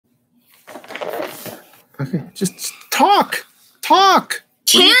Okay, just talk. Talk.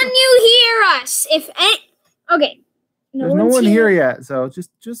 Can you hear us? Okay. There's no one here yet, so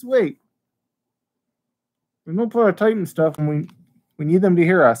just wait. We don't put our Titan stuff, and we need them to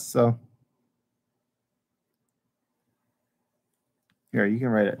hear us. So here, you can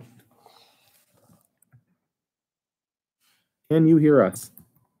write it. Can you hear us?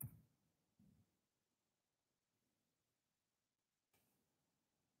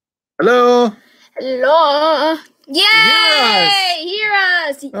 Hello. Hello. Yay! Hear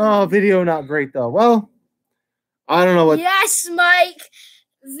us. Oh, video not great though. Well, I don't know what. Yes, Mike.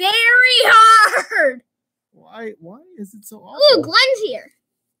 Very hard. Why is it so awful? Ooh, Glenn's here.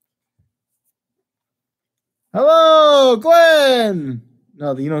 Hello, Glenn.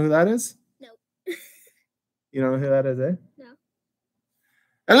 No, you know who that is? No. You don't know who that is, eh? No.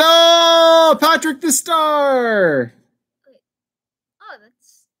 Hello, Patrick the Star.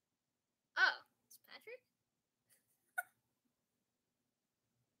 It's Patrick?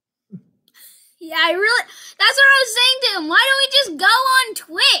 Yeah, that's what I was saying to him. Why don't we just go on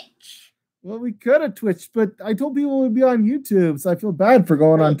Twitch? Well, we could have Twitch, but I told people it would be on YouTube, so I feel bad for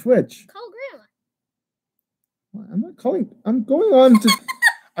going on Twitch. Call Grandma. Well, I'm not calling. I'm going on to.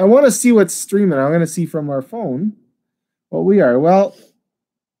 I want to see what's streaming. I'm going to see from our phone what we are. Well,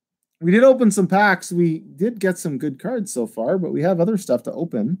 we did open some packs. We did get some good cards so far, but we have other stuff to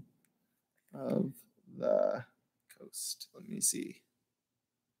open of the coast. Let me see.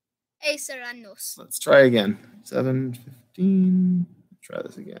 Hey, Serranos. Let's try again. 7:15. Try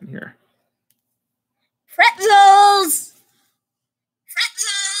this again here. Pretzels!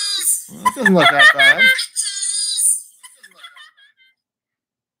 Well, that doesn't look that bad.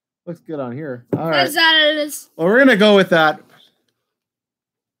 Looks good on here. All right. Well, we're going to go with that.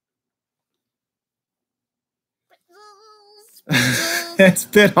 It's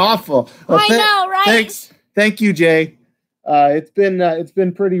been awful. Well, I know, right? Thanks. Thank you, Jay. It's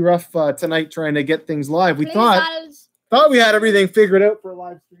been pretty rough tonight trying to get things live. We thought we had everything figured out for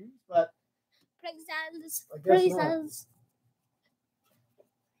live streams, but Pretzels.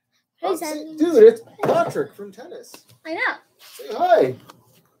 Dude, it's Patrick from tennis. I know. Say hi.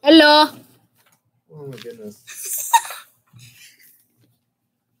 Hello. Oh my goodness.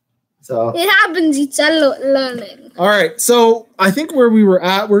 So it happens. It's learning. All right. So I think where we were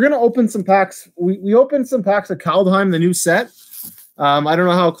at, we're gonna open some packs. We opened some packs of Kaldheim, the new set. I don't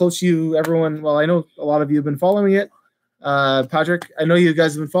know how close everyone. Well, I know a lot of you have been following it. Patrick, I know you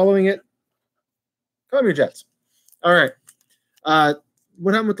guys have been following it. Calm your jets. All right.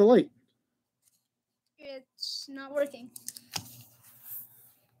 What happened with the light? It's not working.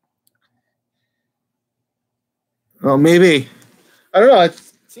 Oh, maybe. I don't know. It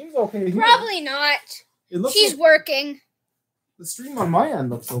seems okay here. Probably not. She's working. The stream on my end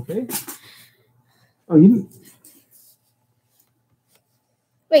looks okay. Oh, you didn't.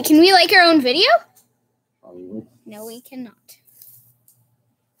 Wait, can we like our own video? Probably. No, we cannot.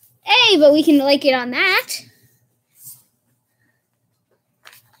 Hey, but we can like it on that.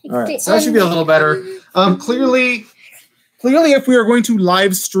 All right, so that should be a little better. Clearly, if we are going to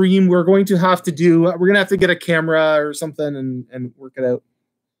live stream, we're going to have to get a camera or something and work it out.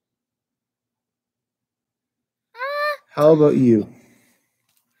 How about you?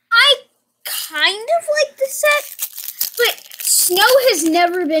 I kind of like the set, but snow has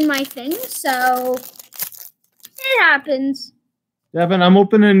never been my thing, so it happens. Devin, I'm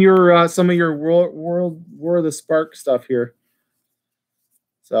opening your some of your World War of the Spark stuff here.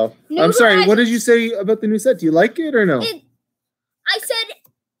 So I'm sorry. What did you say about the new set? Do you like it or no? I said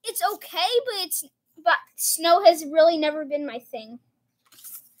it's okay, but snow has really never been my thing.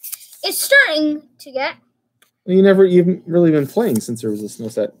 It's starting to get. Well, you've really been playing since there was a snow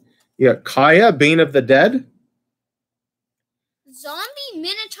set. You got Kaya, Bane of the Dead. Zombie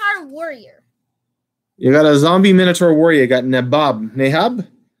Minotaur Warrior. You got a zombie Minotaur Warrior. You got Nahab.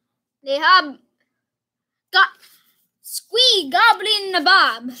 Got Squee Goblin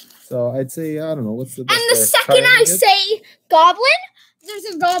Nabob. So I'd say, I don't know, what's the best And the second I say Goblin, there's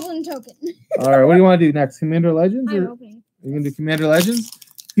a Goblin token. All right, what do you want to do next? Commander Legends? I'm hoping. Are you going to do Commander Legends?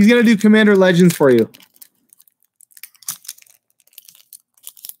 He's going to do Commander Legends for you.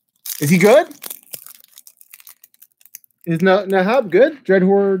 Is he good? Is Nahab good? Dread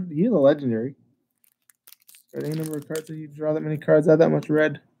Horde, he's a legendary. Are there any number of cards that you draw that many cards, have that much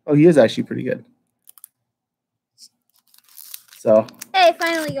red? Oh, he is actually pretty good. So. Hey,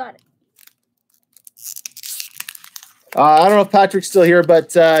 finally got it. I don't know if Patrick's still here, but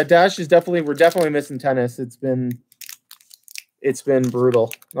Dash is we're definitely missing tennis. It's been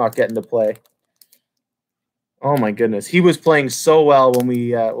brutal not getting to play. Oh my goodness, he was playing so well when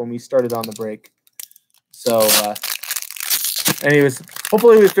we started on the break. So, anyways,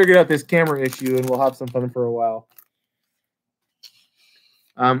 hopefully we figured out this camera issue and we'll have some fun for a while.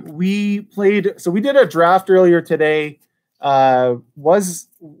 We did a draft earlier today. We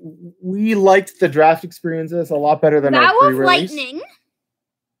liked the draft experiences a lot better than our pre-release. Lightning.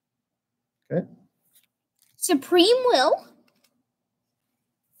 Okay. Supreme Will.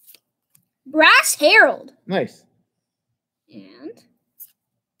 Brass Herald. Nice. And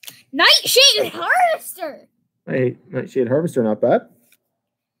Nightshade Harvester. Hey, Nightshade Harvester, not bad.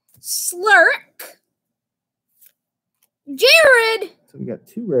 Slurk. Jared. So we got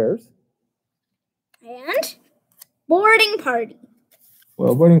 2 rares. And Boarding Party.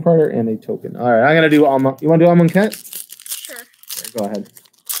 Well, boarding partner and a token. All right, I'm gonna do you want to do Amonkhet? Sure. Right, go ahead.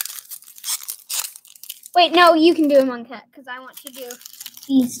 Wait, no, you can do Amonkhet because I want to do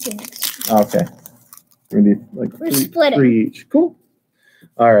these 2 next. Okay. We're gonna do like We're splitting. 3 each. Cool.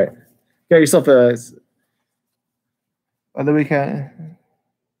 All right. Get yourself a. Other weekend.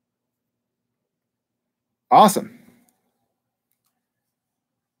 Awesome.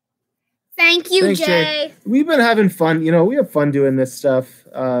 Thank you, Thanks, Jay. We've been having fun. We have fun doing this stuff.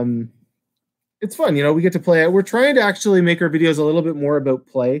 It's fun. We get to play it. We're trying to actually make our videos a little bit more about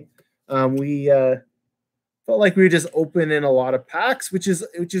play. We felt like we were just opening a lot of packs, which is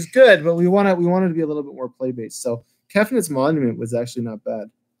good, but we wanted to be a little bit more play based. So Kefnit's Monument was actually not bad.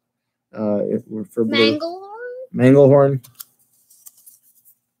 If we're for blue. Manglehorn.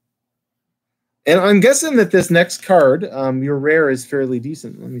 And I'm guessing that this next card, your rare is fairly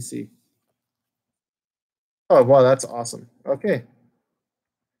decent. Let me see. Oh, wow, that's awesome. Okay.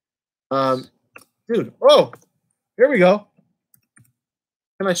 Dude, oh, here we go.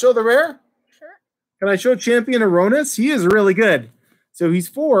 Can I show the rare? Sure. Can I show Champion Aronis? He is really good. So he's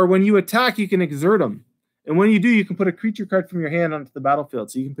 4. When you attack, you can exert him. And when you do, you can put a creature card from your hand onto the battlefield.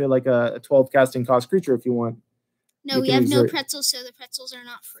 So you can play like a 12 casting cost creature if you want. No, we have no pretzels, so the pretzels are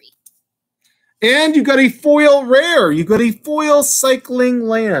not free. And you got a foil rare. You got a foil cycling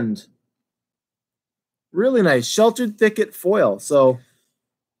land. Really nice. Sheltered Thicket foil. So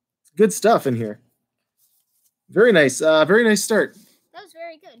good stuff in here. Very nice. Very nice start. That was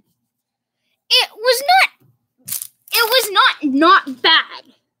very good. It was not bad.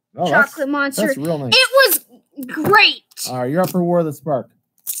 Oh, Chocolate Monster. That's real nice. It was great. All right, you're up for War of the Spark.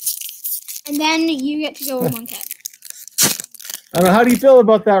 And then you get to go Amonkhet. I don't know. How do you feel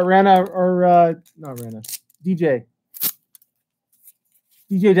about that, Rana, or not Rana? DJ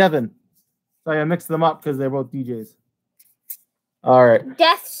Devin. Sorry, I mixed them up because they're both DJs. All right.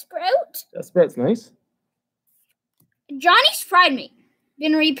 Death Sprout. Death Sprout's nice. Johnny's Pride Mate.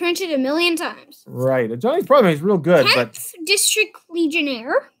 Been reprinted 1,000,000 times. Right. Johnny's Pride Mate is real good. 10th District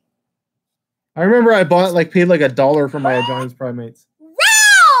Legionnaire. I remember I paid like $1 for my Johnny's Pride Mates.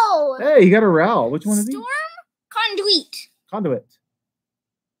 Ral! Hey, you got a Ral. Which one is he? Storm Conduit.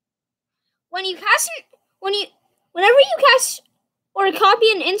 Whenever you cast or copy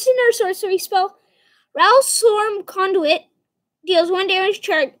an instant or sorcery spell, Ral Storm Conduit deals 1 damage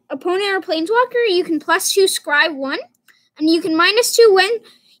to our opponent or planeswalker. You can +2 Scribe 1, and you can -2 when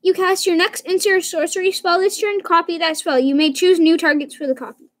you cast your next instant or sorcery spell this turn. Copy that spell. You may choose new targets for the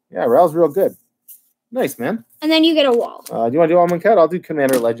copy. Yeah, Ral's real good. Nice, man. And then you get a wall. Do you want to do Amonkhet? I'll do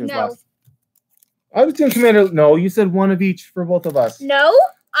Commander Legends No. last. I was doing Commander. No, you said 1 of each for both of us. No,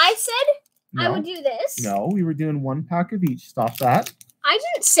 I said No. I would do this. No, we were doing 1 pack of each. Stop that. I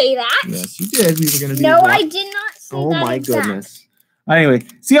didn't say that. Yes, you did. We were going to do No, that. I did not say that. Oh my goodness. Anyway,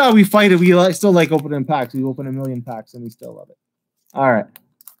 see how we fight it. We still like opening packs. We open 1,000,000 packs and we still love it. All right.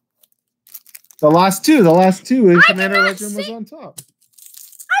 The last two is Commander Legend was on top.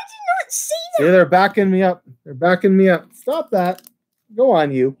 I did not say that. See, they're backing me up. They're backing me up. Stop that. Go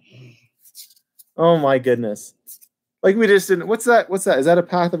on, you. Oh my goodness. Like we just didn't. What's that? Is that a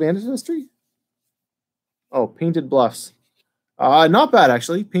Path of Ancestry? Oh, Painted Bluffs. Not bad,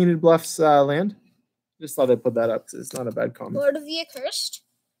 actually. Painted Bluffs land. Just thought I'd put that up because it's not a bad comment. Lord of the Accursed.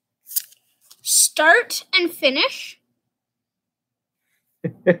 Start and Finish.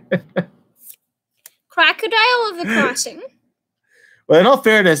 Crocodile of the Crossing. Well, in all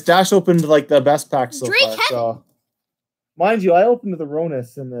fairness, Dash opened like the best pack so Drake far. Heaven. So, mind you, I opened the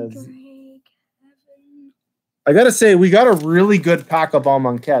Ronus and the. Drake Heaven. I gotta say, we got a really good pack of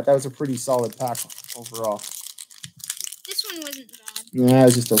Amonkhet. That was a pretty solid pack overall. This one wasn't bad. Yeah, it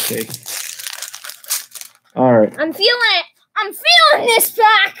was just okay. All right. I'm feeling it. I'm feeling this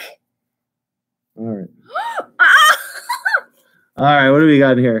pack. All right. All right. What do we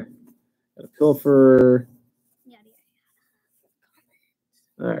got here? Got a Pilfer.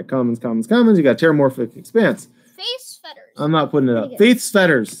 All right. Commons. You got Terramorphic Expanse. Face Fetters. I'm not putting it up. Faith's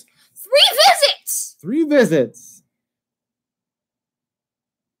Fetters. 3 visits. 3 visits.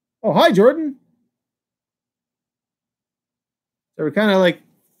 Oh, hi, Jordan. So we're kind of like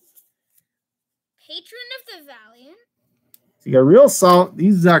Patron of the Valiant. So you got real salt.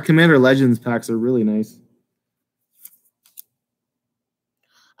 These Commander Legends packs are really nice.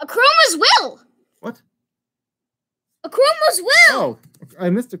 Chroma's Will. What? Chroma's Will. Oh,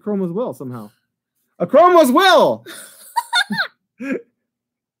 I missed Chroma's Will somehow. Chroma's Will.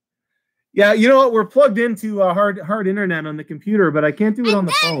 Yeah, you know what? We're plugged into hard internet on the computer, but I can't do it on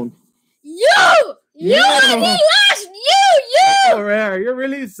the phone. You last. You. Oh, rare. You're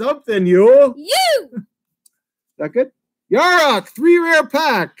really something, you. You. Is that good? Yarok, 3 rare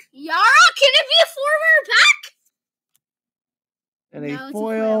pack. Yarok, can it be a 4-rare pack? And No, a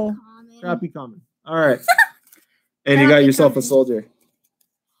foil crappy common. All right. And you Crappy got yourself common. a soldier.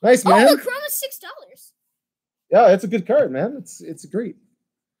 Nice, man. Oh, the Chroma's $6. Yeah, it's a good card, man. It's great.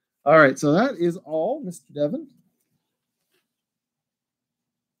 All right, so that is all, Mr. Devin.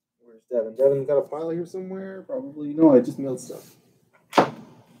 Where's Devin? Devin got a pile here somewhere? Probably. No, I just mailed stuff. Devin.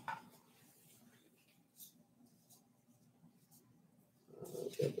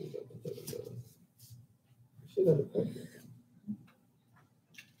 Should have a pen here.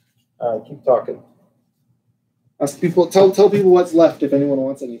 All right, keep talking. Ask people. Tell people what's left if anyone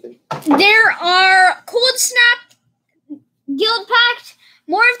wants anything. There are Cold Snap, Guild Pact,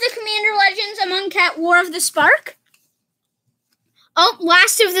 more of the Commander Legends, Among Cat, War of the Spark. Oh,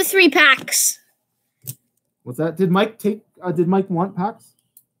 last of the 3 packs. What's that? Did Mike take? Did Mike want packs?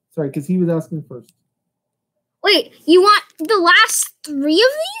 Sorry, because he was asking first. Wait, you want the last 3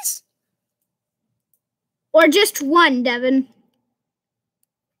 of these? Or just 1, Devin?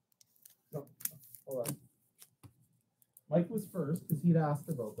 No, hold on. Mike was first because he'd asked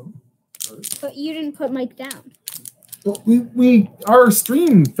about them first. But you didn't put Mike down. Well, our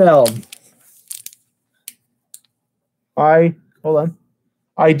stream fell. Hold on.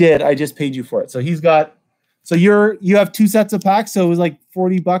 I did. I just paid you for it. So he's got. So you have 2 sets of packs. So it was like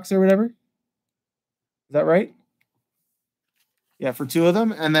 $40 or whatever. Is that right? Yeah, for 2 of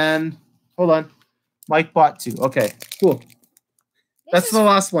them, and then hold on. Mike bought 2. Okay, cool. That's the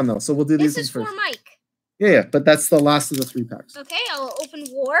last one though. So we'll do these This is first. for Mike. Yeah, but that's the last of the 3 packs. Okay, I'll open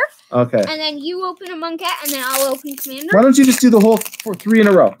War. Okay. And then you open Among Cat, and then I'll open Commander. Why don't you just do the whole 3 in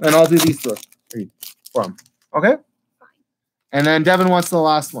a row, and I'll do these 3 for him. Okay? Fine. And then Devin wants the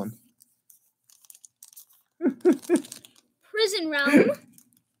last one. Prison Realm.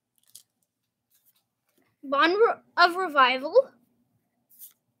 Bond of Revival.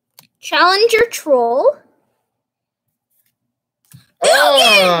 Challenger Troll.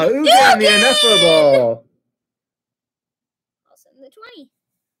 Oh, Ugin the Ineffable. I'll send the 20.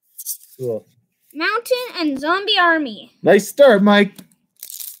 Cool. Mountain and Zombie Army. Nice start, Mike.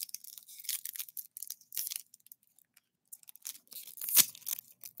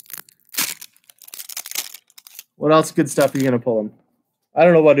 What else good stuff are you going to pull him? I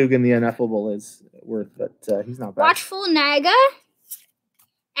don't know what Ugin the Ineffable is worth, but he's not bad. Watchful Naga.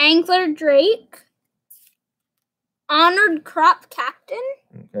 Angler Drake. Honored Crop Captain.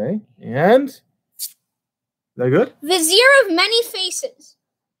 Okay. And? Is that good? Vizier of Many Faces.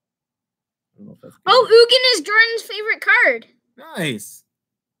 I don't know if that's good. Oh, Ugin is Jordan's favorite card. Nice.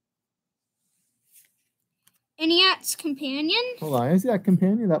 Eniat's Companion. Hold on. Is that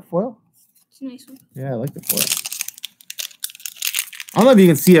companion, that foil? It's a nice one. Yeah, I like the foil. I don't know if you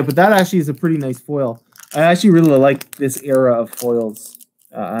can see it, but that actually is a pretty nice foil. I actually really like this era of foils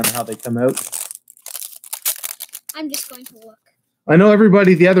and how they come out. I'm just going to look. I know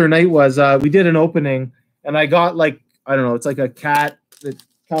everybody the other night was, we did an opening, and I got like, I don't know, it's like a cat that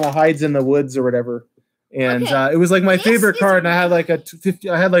kind of hides in the woods or whatever. And Okay. It was like my This favorite is card, and I had like a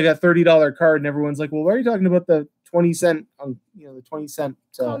 $30 card, and everyone's like, well, why are you talking about the 20-cent, the 20-cent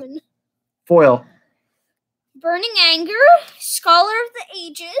Common. foil? Burning Anger. Scholar of the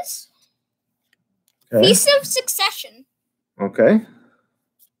Ages. Okay. Feast of Succession. Okay.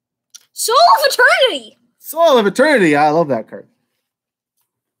 Soul of Eternity. Soul of Eternity. I love that card.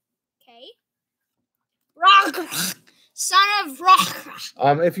 Okay. Rock. Son of Rock.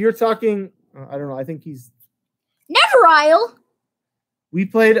 If you're talking, I don't know, I think he's... Never Isle. We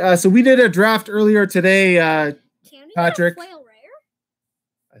played, so we did a draft earlier today, Can we Patrick. get a foil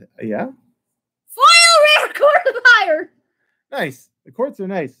rare? Yeah. Foil rare Court of Fire. Nice. The courts are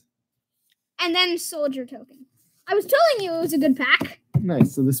nice. And then Soldier Token. I was telling you it was a good pack.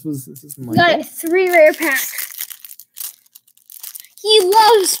 Nice. So this is my Got it. 3 rare pack. He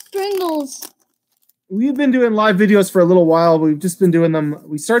loves Pringles. We've been doing live videos for a little while. We've just been doing them.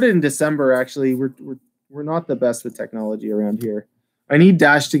 We started in December, actually. We're not the best with technology around here. I need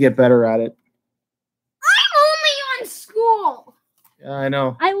Dash to get better at it. Yeah, I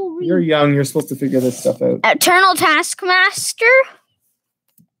know. I will read. You're young. You're supposed to figure this stuff out. Eternal Taskmaster.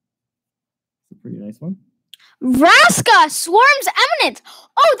 It's a pretty nice one. Vraska, Swarm's Eminence.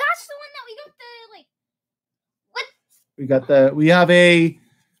 Oh, that's the one that we got the, like, what? We have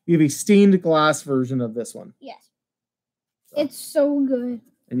a stained glass version of this one. Yes. It's so good.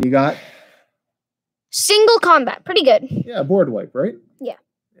 And you got? Single combat. Pretty good. Yeah, board wipe, right? Yeah.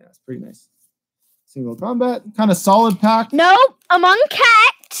 Yeah, it's pretty nice. Single combat. Kind of solid pack. No, Among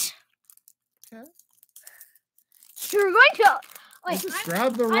Cat. Okay. You're going to... Wait,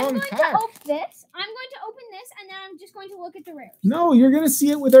 grab the wrong I'm going pack. to open this. I'm going to open this, and then I'm just going to look at the rares. No, you're going to see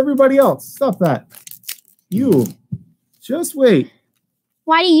it with everybody else. Stop that. You. Just wait.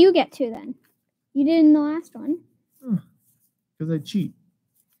 Why do you get to, then? You did in the last one. Because I cheat.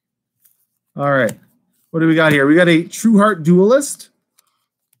 All right. What do we got here? We got a True Heart Duelist.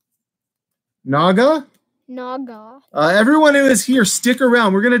 Naga. Everyone who is here, stick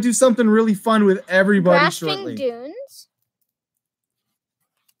around. We're going to do something really fun with everybody shortly. Dunes.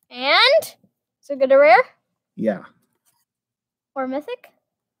 And? Is it good or rare? Yeah. Or mythic?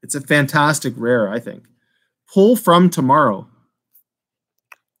 It's a fantastic rare, I think. Pull from Tomorrow.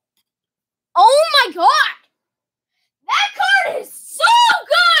 Oh my god! That card is so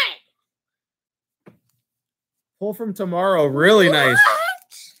good! Pull from Tomorrow, really nice.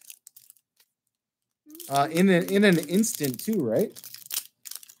 In an instant too, right?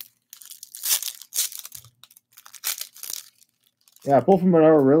 Yeah, Pull from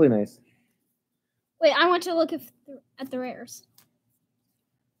Tomorrow, really nice. Wait, I want to look at the rares.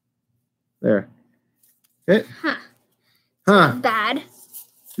 There. Okay. Huh. Huh. Bad.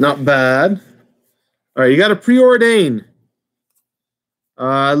 Not bad. All right, you got a Preordain.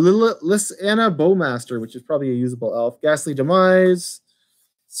 Lysana Bowmaster, which is probably a usable elf. Ghastly Demise.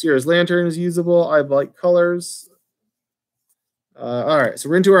 Seer's Lantern is usable. I like colors. All right, so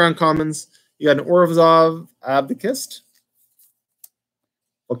we're into our uncommons. You got an Orzhov Abdicist.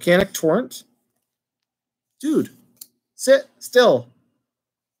 Volcanic Torrent. Dude, sit still.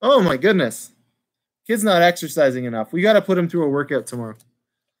 Oh my goodness. Kid's not exercising enough. We got to put him through a workout tomorrow.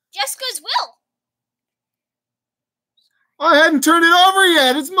 Jessica's will. I hadn't turned it over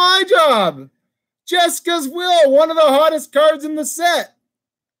yet. It's my job. Jessica's Will, one of the hottest cards in the set.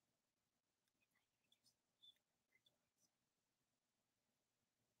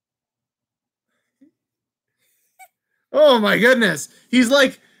 Oh my goodness. He's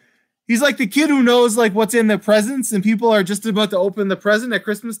like the kid who knows like what's in the presents and people are just about to open the present at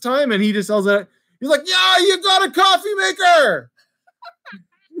Christmas time and he just tells it. He's like, yeah, you got a coffee maker.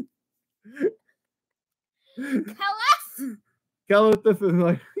 Tell us.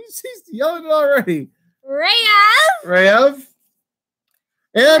 Like, he's yelling it already. Rayev.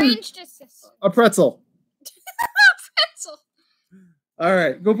 And a pretzel. Pretzel. All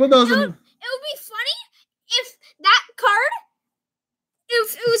right, go put those in. It would be funny if that card,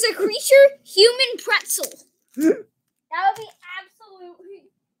 if it was a creature, human pretzel. That would be absolutely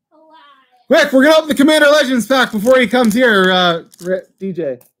hilarious. Quick, we're going to open the Commander Legends pack before he comes here,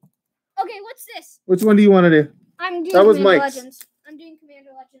 DJ. Okay, what's this? Which one do you want to do? I'm doing that was Commander Mike's. Legends. I'm doing Commander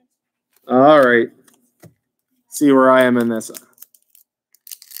Legends. All right. See where I am in this.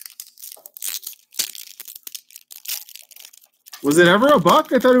 Was it ever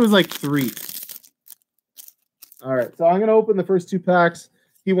 $1? I thought it was like $3. All right, so I'm going to open the first 2 packs.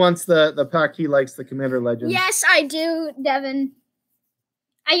 He wants the pack he likes, the Commander Legends. Yes, I do, Devin.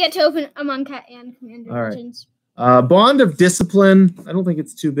 I get to open Among Cat and Commander Legends. Bond of Discipline. I don't think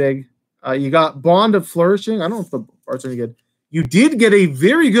it's too big. You got Bond of Flourishing. I don't know if the art's any good. You did get a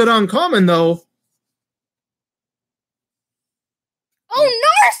very good uncommon, though. Oh,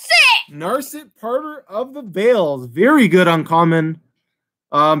 Narset! Narset, Parter of the Veils. Very good uncommon.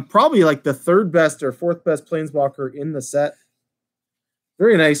 Probably like the 3rd best or 4th best Planeswalker in the set.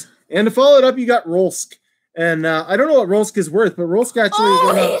 Very nice. And to follow it up, you got Rolsk. And I don't know what Rolsk is worth, but Rolsk actually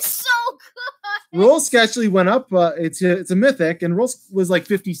went up. He's so good! Rolsk actually went up. It's a mythic, and Rolsk was like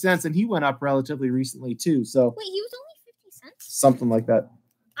 50 cents, and he went up relatively recently too. So wait, he was only 50 cents? Something like that.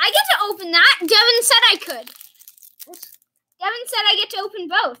 I get to open that? Devin said I could. What? Devin said I get to open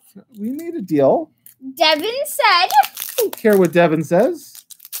both. We made a deal. Devin said... I don't care what Devin says.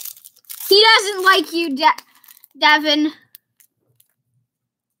 He doesn't like you, Devin.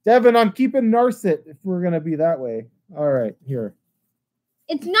 Devin, I'm keeping Narset if we're going to be that way. All right, here.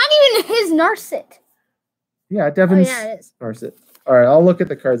 It's not even his Narset. Yeah, Devin's it is. Narset. All right, I'll look at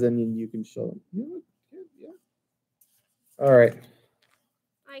the cards and you can show them. You look good, yeah. All right.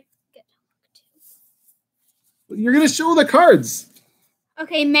 I get to. You're going to show the cards.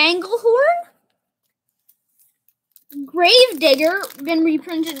 Okay, Manglehorn. Gravedigger been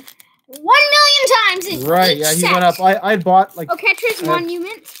reprinted 1,000,000 times in Right, each yeah, he set. went up. I bought like Catcher's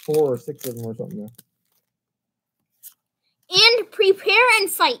Monument. 4 or 6 of them or something. And Prepare and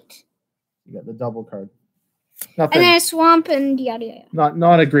Fight. You got the double card. Nothing. And then a Swamp and yada yada.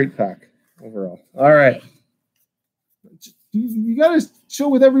 Not a great pack overall. All right. You got to show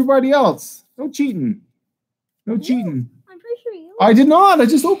with everybody else. No cheating. No cheating. I'm pretty sure you. I did not. I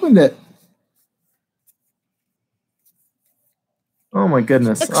just opened it. Oh my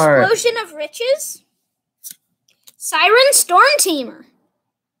goodness. All right. Explosion of Riches. Siren Storm Tamer.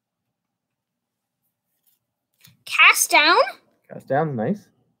 Cast Down. Cast Down, nice.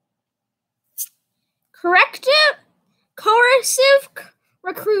 Coercive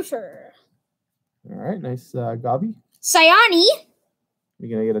Recruiter. All right, nice Gobby. Sayani. You're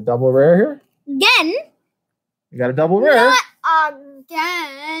going to get a double rare here? Again. You got a double rare. Not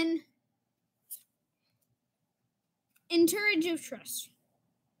again. Encourage of Trust.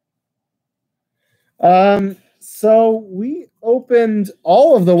 So we opened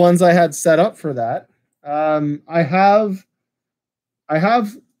all of the ones I had set up for that. I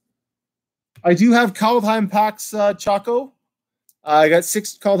do have Kaldheim packs, Choco. I got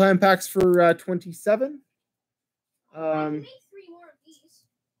 6 Kaldheim packs for 27. I can make 3 more of these.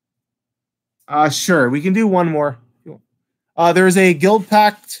 Sure, we can do one more. There's a Guild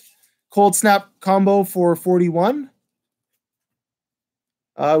Pact Cold Snap combo for 41,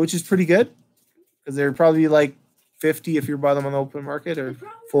 which is pretty good because they're probably like 50 if you buy them on the open market, or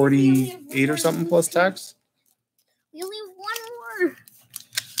 48 or something plus tax. We only have one more.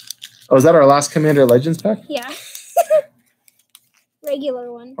 Oh, is that our last Commander Legends pack? Yeah.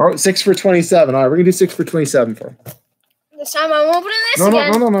 Regular one. All right, 6 for 27. All right, we're gonna do 6 for 27 for. This time I'm opening this No,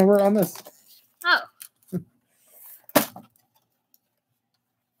 again. no, we're on this. Oh.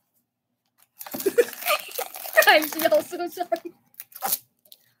 I'm still so sorry.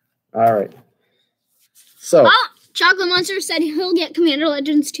 All right. So. Oh, Chocolate Monster said he'll get Commander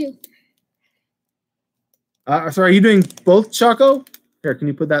Legends too. Sorry, are you doing both, Choco? Here, can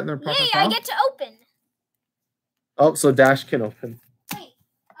you put that in their proper pile? I get to open. Oh, so Dash can open. Wait,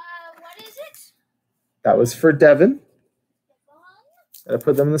 what is it? That was for Devin. Gotta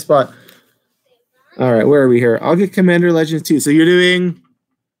put them in the spot. All right, where are we here? I'll get Commander Legends too. So you're doing...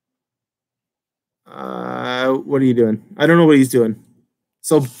 what are you doing? I don't know what he's doing.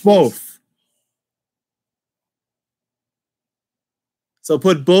 So both. So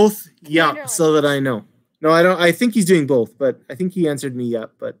put both, yeah, so that I know. No, I don't. I think he's doing both, but I think he answered me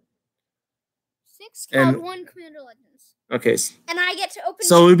yep. But 6 called 1 Commander Legends. Okay. And I get to open.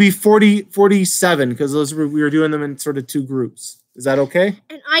 So it would be 47 because those we were doing them in sort of 2 groups. Is that okay?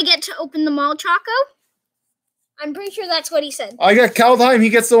 And I get to open them all, Choco. I'm pretty sure that's what he said. I got Kaldheim. He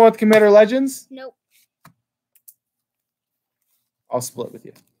gets the one with Commander Legends. Nope. I'll split with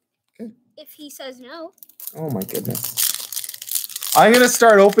you. Okay. If he says no. Oh my goodness. I'm gonna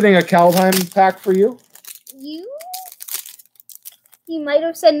start opening a Kaldheim pack for you. You might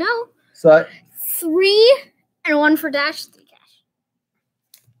have said no. So 3 and 1 for Dash. 3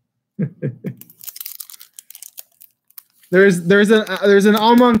 cash. there's an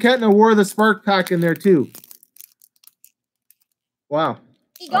Amonkhet and a War of the Spark pack in there too. Wow.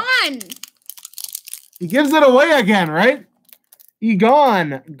 Egon. He gives it away again, right?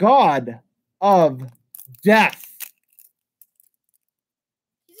 Egon, God of Death.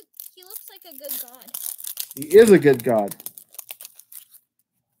 He looks like a good god. He is a good god.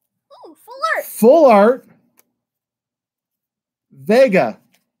 Ooh, full art. Full art. Vega.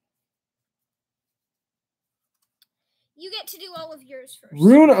 You get to do all of yours first.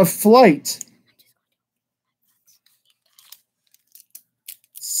 Rune of Flight.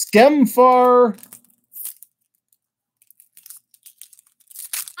 Skemfar.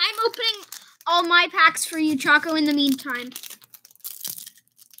 I'm opening all my packs for you, Choco, in the meantime.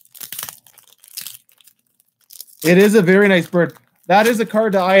 It is a very nice bird. That is a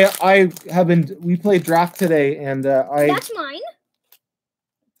card that I have been. We played draft today, and That's mine.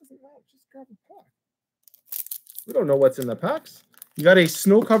 We don't know what's in the packs. You got a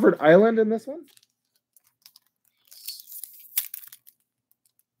snow-covered island in this one.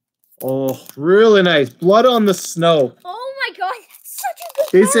 Oh, really nice. Blood on the Snow. Oh my god, that's such a good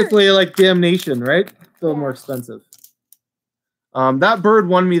Basically like Damnation, right? Still more expensive. That bird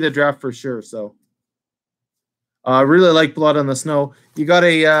won me the draft for sure, so. Really like Blood on the Snow. You got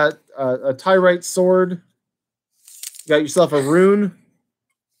a Tyrite sword. You got yourself a rune.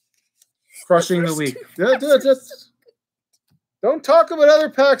 Crushing the Weak. Don't talk about other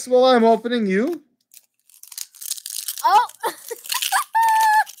packs while I'm opening you. Oh.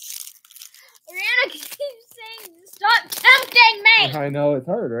 Rihanna keeps saying, stop Okay. I know it's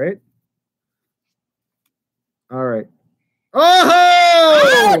hard, right? All right.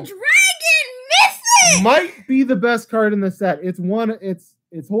 Oh! Dragon Mythic! Might be the best card in the set. It's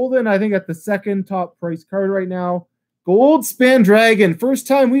holding, I think, at the second top price card right now. Gold Span Dragon. First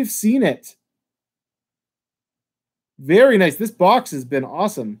time we've seen it. Very nice. This box has been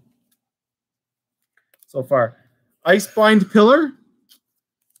awesome so far. Icebind Pillar.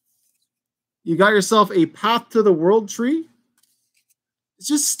 You got yourself a Path to the World tree.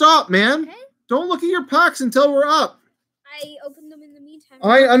 Just stop, man. Okay. Don't look at your packs until we're up. I opened them in the meantime.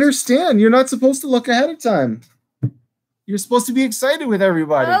 I understand. You're not supposed to look ahead of time. You're supposed to be excited with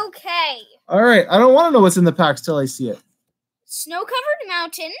everybody. Okay. All right. I don't want to know what's in the packs till I see it. Snow-covered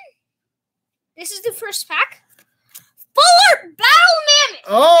mountain. This is the first pack. Full art battle mammoth.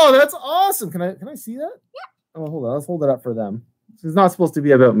 Oh, that's awesome. Can I see that? Yeah. Oh, hold on. Let's hold it up for them. This is not supposed to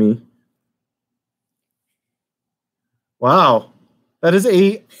be about me. Wow. That is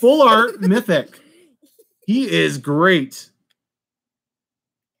a full art mythic. He is great.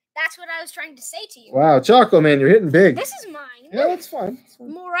 That's what I was trying to say to you. Wow, Choco, man, you're hitting big. This is mine. Yeah, that's fine. That's fine.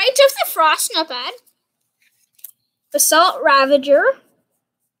 Morite of the Frost, not bad. Basalt Ravager.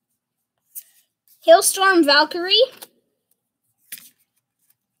 Hailstorm Valkyrie.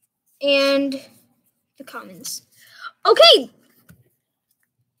 And the commons. Okay.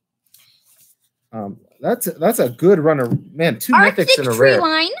 That's a good runner. Man, 2 Arctic mythics in a Tree rare.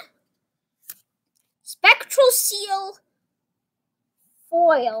 Line. Spectral Seal.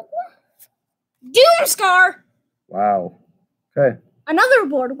 Foil. Doomscar. Wow. Okay. Another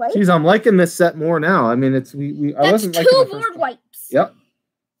board wipe. Geez, I'm liking this set more now. I mean, it's I wasn't liking two the first board one. wipes. Yep.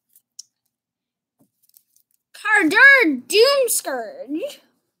 Cardur Doomscourge.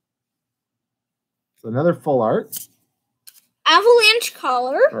 So another full art. Avalanche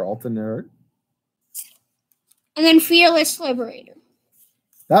Collar. Or alternate. And then Fearless Liberator.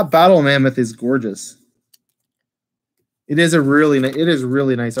 That Battle Mammoth is gorgeous. It is really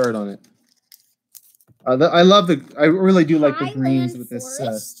nice art on it. I really do like the greens with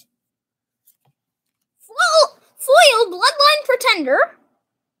this. Foil Bloodline Pretender.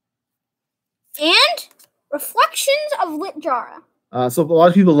 And Reflections of Litjara. So a lot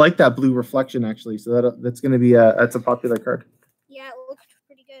of people like that blue reflection, actually. So that's going to be that's a popular card. Yeah, it looks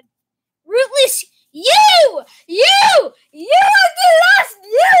pretty good. Rootless, you are the last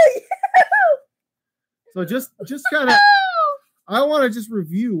you. So just kind of, I want to just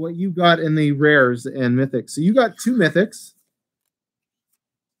review what you got in the rares and mythics. So you got 2 mythics,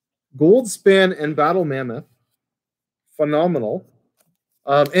 Gold Span and Battle Mammoth, phenomenal.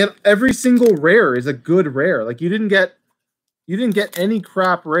 And every single rare is a good rare. Like you didn't get any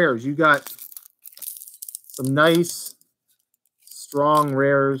crap rares. You got some nice, strong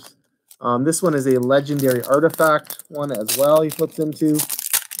rares. This one is a legendary artifact one as well. He flips into.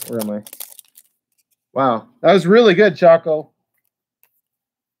 Where am I? Wow, that was really good, Choco.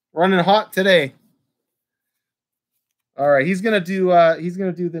 Running hot today. All right, he's gonna do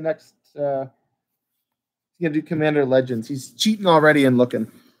the next. He's gonna do Commander Legends. He's cheating already and looking.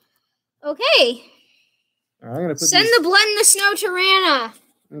 Okay. All right, I'm gonna send the Blend the Snow Tirana.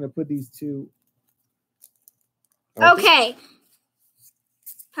 I'm gonna put these 2. Okay.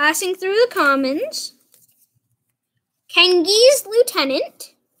 Passing through the commons. Kengi's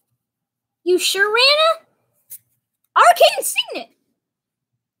Lieutenant. Ushurana. Arcane Signet.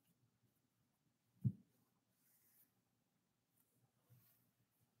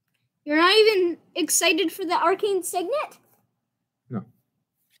 You're not even excited for the Arcane Signet? No.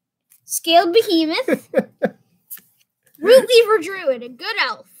 Scaled Behemoth. Root Weaver Druid, a good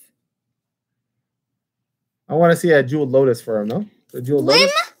elf. I want to see a Jeweled Lotus for him, no? The Jeweled Blim,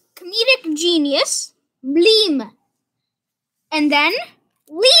 Lotus? Comedic Genius. Bleem. And then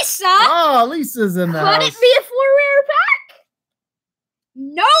Lisa. Oh, Lisa's in the house. Could it be a 4-rare pack?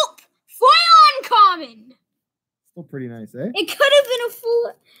 Nope. Foil uncommon. Still pretty nice, eh? It could have been a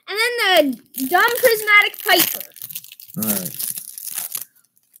full. And then the Dumb Prismatic Piper. All right.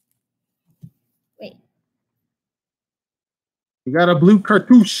 Wait. You got a blue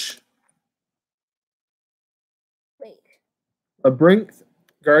cartouche. Wait. A Brink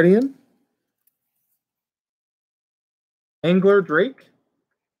Guardian. Angler Drake.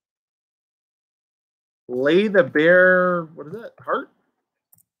 Lay the Bear. What is that? Heart?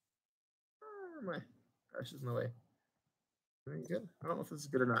 Where am I? Gosh, there's no way. Very good. I don't know if this is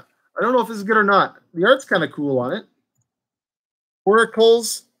good or not. The art's kind of cool on it.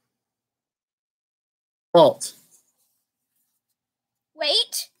 Oracles. Vault.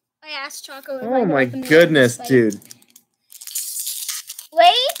 Wait. I asked Choco. If Oh my goodness, dude.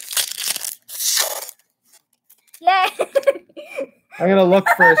 Wait. Yeah. I'm gonna look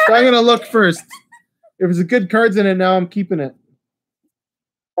first. I'm gonna look first. If there's a good cards in it now, I'm keeping it.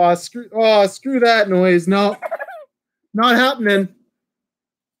 Oh, screw that noise. No. Not happening.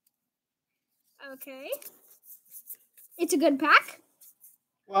 Okay. It's a good pack.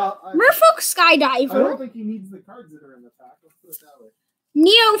 Well, Merfolk Skydiver. I don't think he needs the cards that are in the pack. Let's put it that way.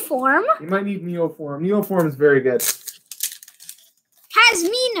 Neoform. You might need Neoform. Neoform is very good.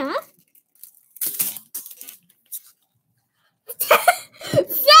 Hasmina.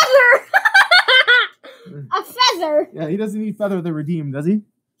 Feather. A feather. Yeah, he doesn't need Feather the Redeemed, does he?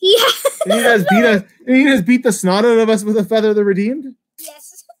 Yeah. Did he just beat the snot out of us with a Feather the Redeemed?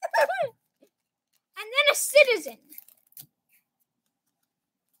 Yes. And then a citizen.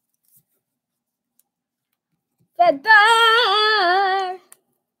 Feather.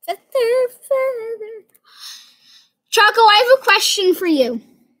 Feather. Choco, I have a question for you.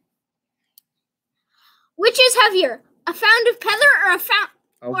 Which is heavier? A pound of feather or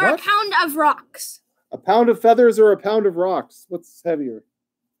a pound of rocks? A pound of feathers or a pound of rocks? What's heavier?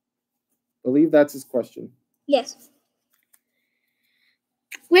 I believe that's his question. Yes.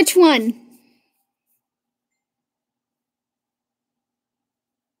 Which one?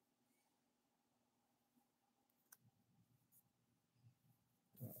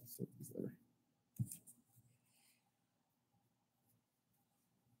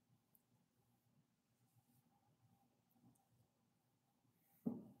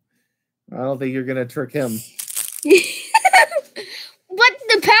 I don't think you're gonna trick him. But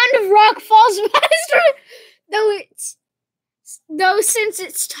the pound of rock falls faster, though since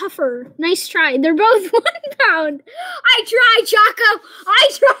it's tougher. Nice try. They're both 1 pound. I tried, Choco. I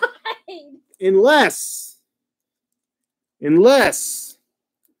tried. Unless you're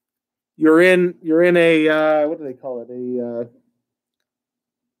in a what do they call it?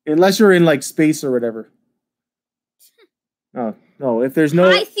 Unless you're in like space or whatever. No. If there's no.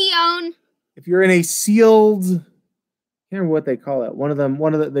 Hi, Theon. If you're in a sealed, I can't remember what they call it.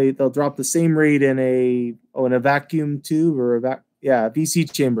 They'll drop the same rate in a vacuum tube or a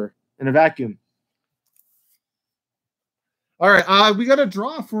VC chamber in a vacuum. All right, we got a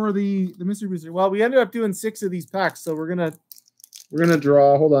draw for the mystery booster. Well, we ended up doing 6 of these packs, so we're gonna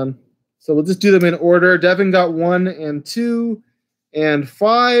draw. Hold on. So we'll just do them in order. Devin got 1 and 2 and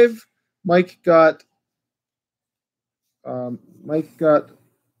 5. Mike got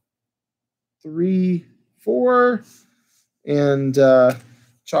 3, 4, and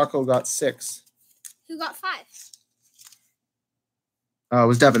Choco got 6. Who got 5? It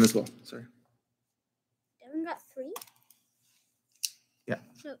was Devin as well. Sorry. Devin got 3? Yeah.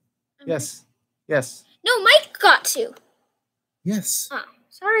 No, yes. Yes. No, Mike got 2. Yes. Oh,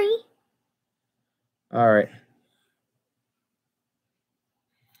 sorry. All right.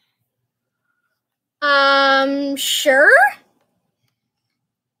 Sure.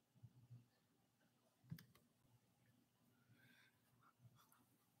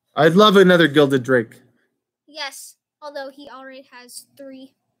 I'd love another Gilded Drake. Yes, although he already has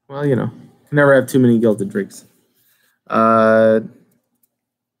 3. Well, you know, never have too many Gilded Drakes. Because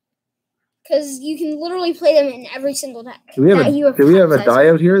you can literally play them in every single deck. Do we have a die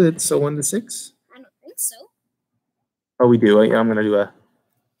out here that's a 1 to 6? I don't think so. Oh, we do. Yeah, I'm gonna do a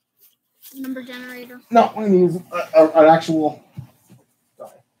Number generator. No, I'm gonna use an actual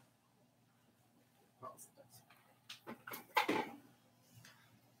die.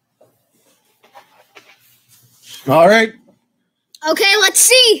 All right. Okay, let's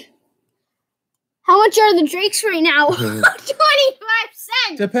see. How much are the Drakes right now? 25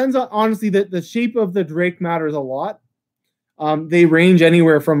 cents. Depends on, honestly, the shape of the Drake matters a lot. They range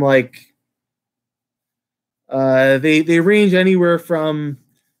anywhere from like they range anywhere from,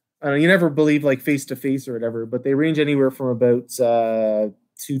 I don't know, you never believe like face to face or whatever, but they range anywhere from about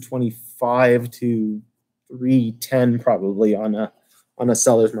 225 to 310 probably on a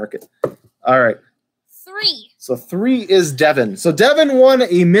seller's market. All right. 3. So 3 is Devin. So Devin won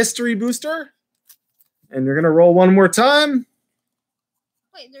a mystery booster. And you're gonna roll one more time.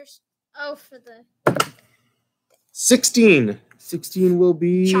 Wait, for the 16. 16 will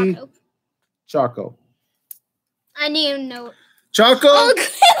be Choco. I didn't even know. Choco. I'll give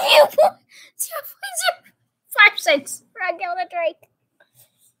you 5 cents for a Gilded Drake.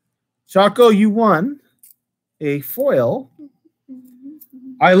 Choco, you won a foil.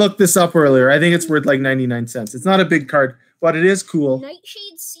 I looked this up earlier. I think it's worth like 99 cents. It's not a big card, but it is cool.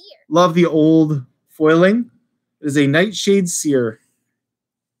 Nightshade Seer. Love the old foiling. It is a Nightshade Seer.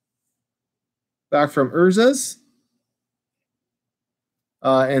 Back from Urza's.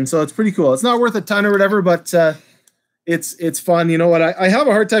 And so it's pretty cool. It's not worth a ton or whatever, but it's fun. You know what? I have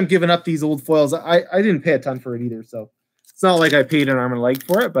a hard time giving up these old foils. I didn't pay a ton for it either, so It's not like I paid an arm and a leg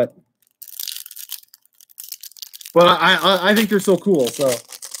for it, but I think they're so cool. So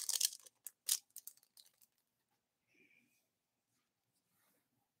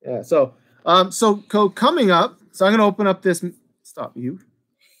yeah. So coming up. So I'm going to open up this. Stop you.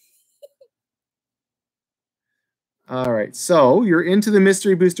 All right. So you're into the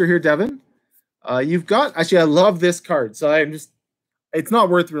mystery booster here, Devin. You've got actually. I love this card. So I'm just. It's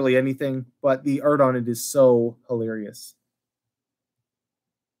not worth really anything, but the art on it is so hilarious.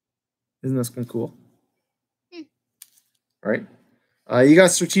 Isn't this one cool? All right. You got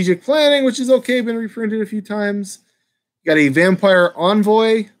strategic planning, which is okay, been reprinted a few times. You got a vampire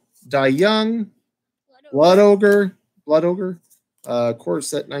envoy, Die Young, Blood Ogre, core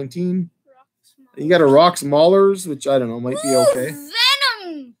set 19. You got a Rocks Maulers, which I don't know, might be okay.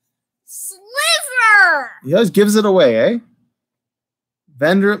 Venom Sliver. He always gives it away, eh?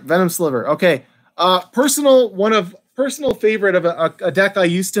 Venom Sliver. Okay. Personal favorite of a deck I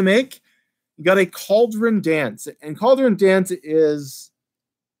used to make. You got a Cauldron Dance. And Cauldron Dance is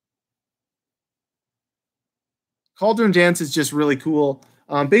just really cool.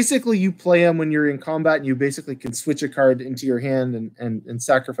 Basically, you play them when you're in combat, and you basically can switch a card into your hand and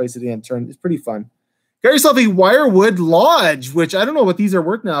sacrifice it at the end turn. It's pretty fun. Got yourself a Wirewood Lodge, which I don't know what these are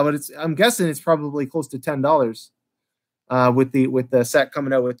worth now, but I'm guessing it's probably close to $10 with the set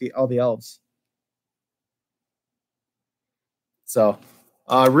coming out with all the elves. So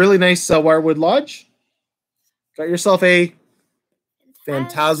really nice Wirewood Lodge. Got yourself a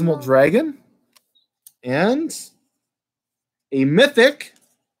Phantasmal Dragon and a Mythic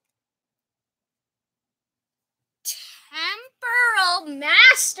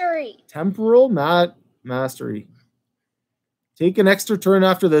Temporal Mastery. Take an extra turn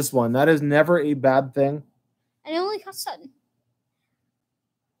after this one. That is never a bad thing. And it only costs 7.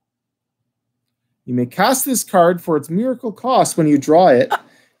 You may cast this card for its miracle cost when you draw it.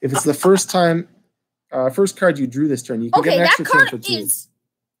 If it's the first card you drew this turn, you can get an extra turn for 2. That card is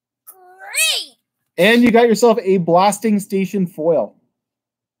great. And you got yourself a Blasting Station foil.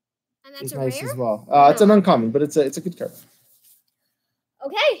 And that's nice rare? as well. It's an uncommon, but it's a good card.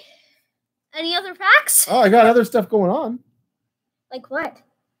 Okay. Any other packs? Oh, I got other stuff going on. Like what?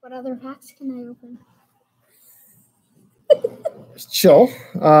 What other packs can I open? Just chill.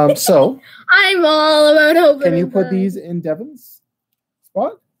 So I'm all about opening. Can you put these in Devin's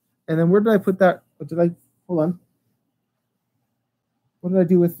spot? And then where did I put that? Hold on. What did I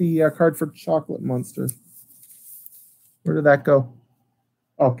do with the card for Chocolate Monster? Where did that go?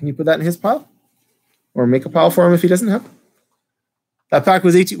 Oh, can you put that in his pile? Or make a pile for him if he doesn't have? That pack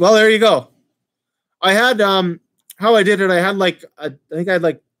was 18. Well, there you go. I had how I did it. I had like I think I had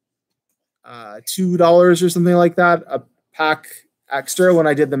like $2 or something like that a pack extra when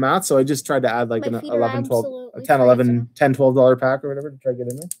I did the math. So I just tried to add like an 11, 12, a 10, 11, $10, $12 pack or whatever to try to get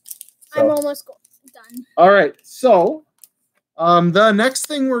in there. So. I'm almost done. All right. So the next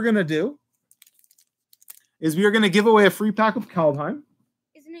thing we're going to do is we are going to give away a free pack of Kaldheim.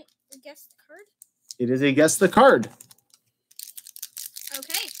 Isn't it a guess the card? It is a guess the card.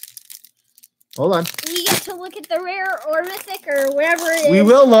 Okay. Hold on. We get to look at the rare or mythic or wherever it is. We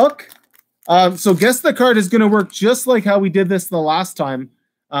will look. So guess the card is going to work just like how we did this the last time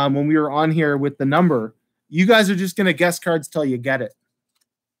when we were on here with the number. You guys are just going to guess cards till you get it.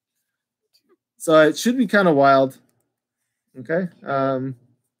 So it should be kind of wild. Okay. All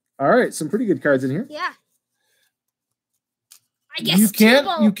right. Some pretty good cards in here. Yeah. I guess you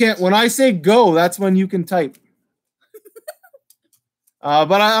can't. When I say go, that's when you can type.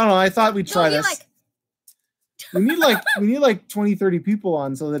 But I don't know. I thought we'd try this. We need like 20, 30 people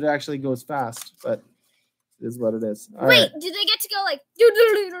on so that it actually goes fast, but it is what it is. All Wait, right. do they get to go like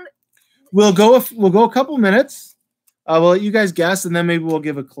We'll go a couple minutes. We'll let you guys guess and then maybe we'll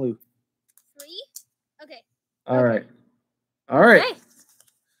give a clue. 3? Okay. All right.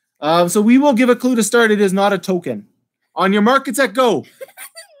 Okay. So we will give a clue to start. It is not a token. On your mark, it's at go.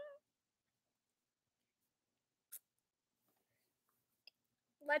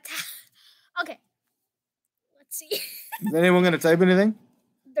 Okay. Let's see. Is anyone going to type anything?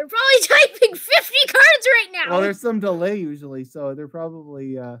 They're probably typing 50 cards right now. Well, there's some delay usually, so they're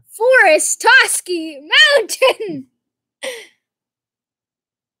probably... Forest, Toski, Mountain,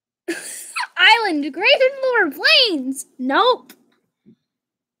 Island, Great and Lower Plains. Nope.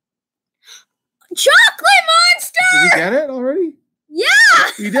 Chocolate Monster! Did you get it already? Yeah!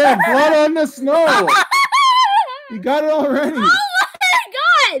 You did. Blood on the Snow. You got it already. Oh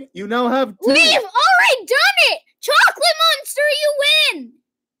my god! You now have 2. We've already done it! Chocolate Monster, you win!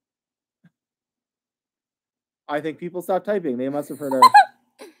 I think people stopped typing. They must have heard our...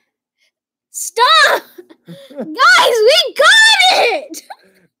 Stop! Guys, we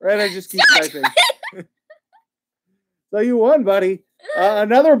gonna just keep typing. So you won, buddy.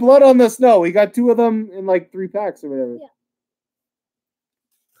 Another blood on the snow. We got 2 of them in like 3 packs or whatever. Yeah.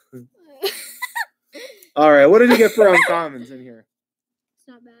 All right, what did you get for uncommons in here? It's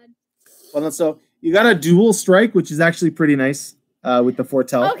not bad. Well, so you got a dual strike, which is actually pretty nice with the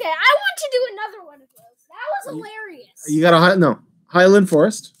foretell. Okay, I want to do another one of those. That was hilarious. You got a Highland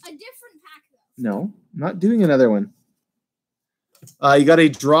Forest. A different pack though. No, not doing another one. You got a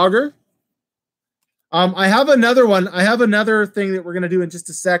Draugr. I have another one. I have another thing that we're gonna do in just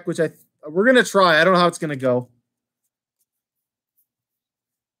a sec, which we're gonna try. I don't know how it's gonna go.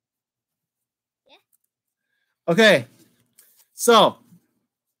 Yeah. Okay, so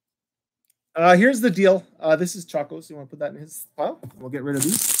here's the deal. This is Choco, so you want to put that in his pile? We'll get rid of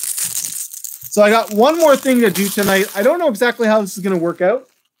these. So I got one more thing to do tonight. I don't know exactly how this is gonna work out.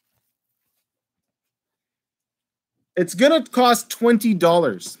 It's gonna cost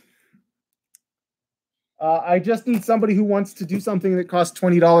 $20. I just need somebody who wants to do something that costs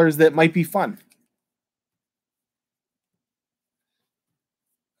 $20 that might be fun.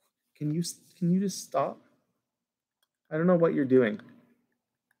 Can you just stop? I don't know what you're doing.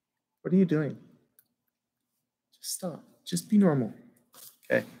 What are you doing? Just stop. Just be normal.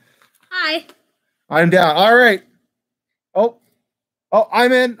 Okay. Hi. I'm down. All right. Oh,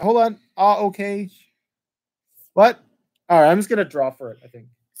 I'm in. Hold on. Okay. What? All right. I'm just gonna draw for it, I think.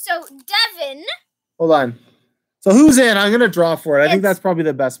 So Devin. Hold on. So who's in? I'm gonna draw for it. I think that's probably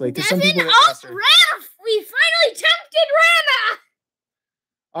the best way because some people get faster. Rana. We finally tempted Rana.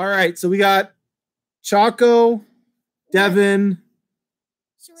 All right. So we got Choco, Devin,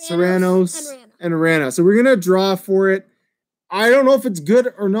 Serranos, and Rana. So we're gonna draw for it. I don't know if it's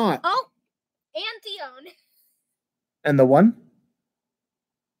good or not. Oh, and Theon. And the one?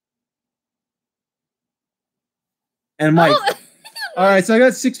 And Mike. Oh. All right, so I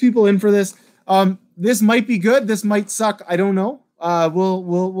got 6 people in for this. This might be good. This might suck. I don't know.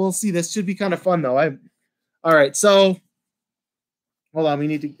 We'll see. This should be kind of fun though. All right, so hold on. We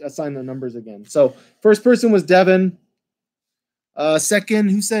need to assign the numbers again. So first person was Devin.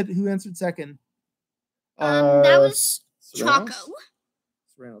 Second, who answered second? That was Serranos? Choco.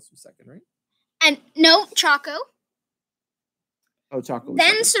 Serranos was second, right? And no, Choco. Oh, Choco.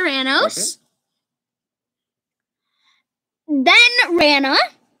 Then Serranos. Then Rana.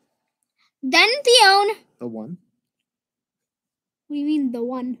 Then Theon. The one. What do you mean, the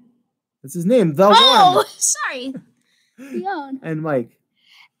one? That's his name, the one. Oh, sorry. Theon. And Mike.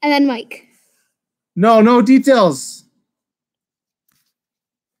 And then Mike. No details.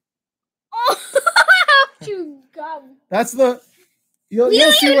 Oh, you gum. That's the. You'll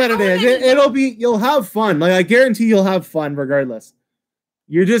see what it is. It'll be. You'll have fun. Like I guarantee you'll have fun regardless.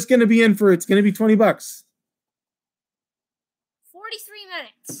 You're just gonna be in for. It's gonna be $20. 43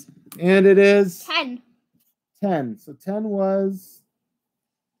 minutes. And it is 10. 10. So 10 was.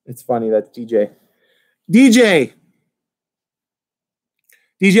 It's funny. That's DJ. DJ,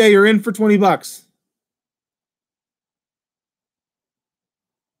 you're in for $20.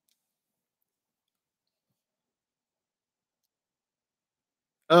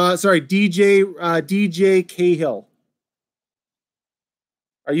 Sorry, DJ Cahill.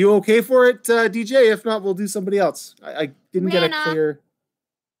 Are you okay for it, DJ? If not, we'll do somebody else. I didn't get a clear.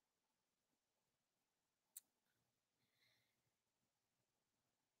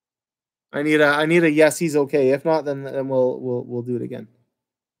 I need a yes. He's okay. If not, then we'll do it again.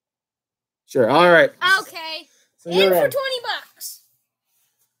 Sure. All right. Okay. So in for $20.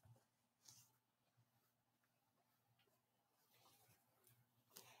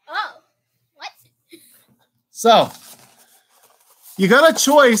 Oh, what? So you got a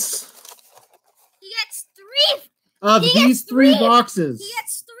choice. He gets 3 of these 3 boxes. He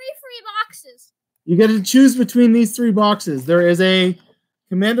gets 3 free boxes. You get to choose between these 3 boxes. There is a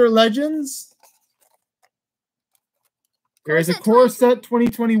Commander Legends. There is a Core Set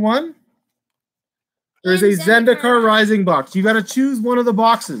 2021. There is a Zendikar Rising box. You got to choose one of the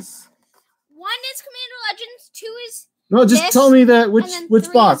boxes. 1 is Commander Legends. 2 is no. Just tell me that which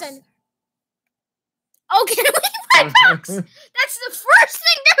box. Okay, my box. That's the first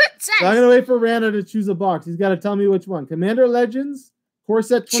thing that it says. So I'm gonna wait for Rana to choose a box. He's got to tell me which one. Commander Legends, Core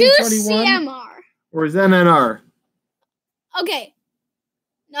Set 2021, choose CMR or ZNR. Okay.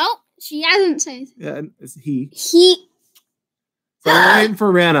 Nope, she hasn't said. Yeah, it's he. He. So we're waiting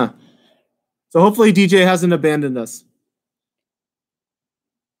for Rana. So hopefully DJ hasn't abandoned us.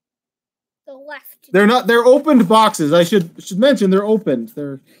 The left. They're not. They're opened boxes. I should mention they're opened.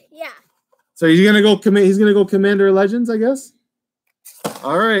 Yeah. So he's gonna go. He's gonna go Commander Legends, I guess.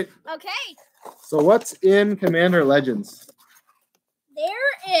 All right. Okay. So what's in Commander Legends?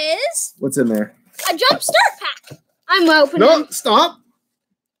 there is... What's in there? A Jump Start pack. I'm opening. No, stop.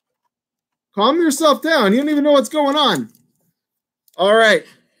 Calm yourself down. You don't even know what's going on. All right.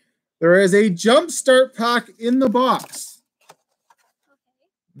 There is a Jump Start pack in the box.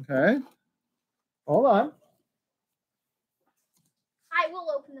 Okay. Hold on. I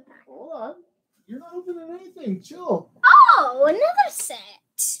will open the pack. Hold on. You're not opening anything. Chill. Oh, another set.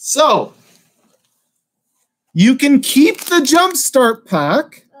 So, you can keep the Jump Start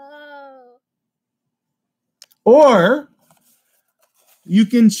pack. Oh. Or you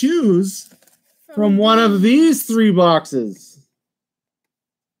can choose from one of these 3 boxes.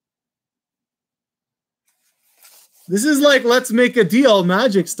 This is like Let's Make a Deal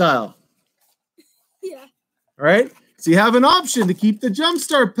Magic style. Yeah. All right? So you have an option to keep the Jump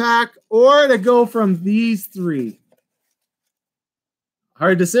Start pack or to go from these 3.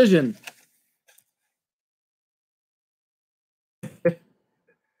 Hard decision.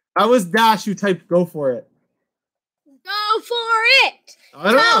 That was Dash who typed go for it. Go for it. I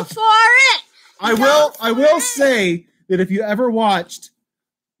don't know. Go for it. I will say that if you ever watched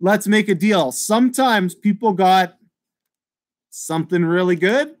Let's Make a Deal, sometimes people got something really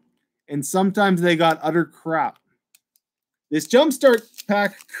good and sometimes they got utter crap. This Jump Start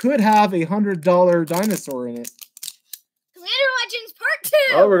pack could have a $100 dinosaur in it. Commander Legends Part 2.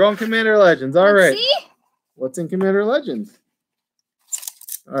 Oh, we're going Commander Legends. All right. See? What's in Commander Legends?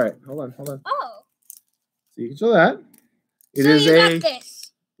 All right, hold on. Oh. So you can show that. It so is you a got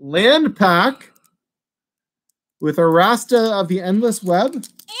this. land pack with a Rasta of the Endless Web. And an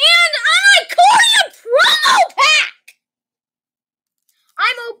Ikoria promo pack.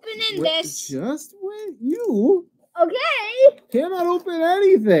 I'm opening this. Just wait. You Okay. cannot open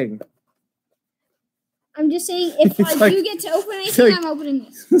anything. I'm just saying, if It's I like- do get to open anything, like- I'm opening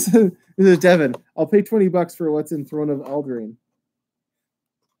this. This is Devin. I'll pay $20 for what's in Throne of Eldraine.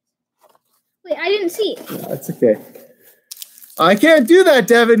 Wait, I didn't see it. That's okay. I can't do that,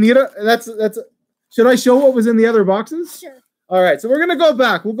 Devin. You know, that's. Should I show what was in the other boxes? Sure. All right, so we're gonna go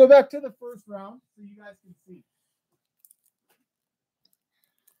back. We'll go back to the first round so you guys can see.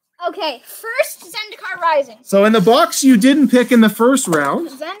 Okay, first Zendikar Rising. So in the box you didn't pick in the first round,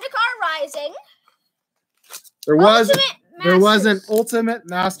 Zendikar Rising. there was Ultimate an Masters. Ultimate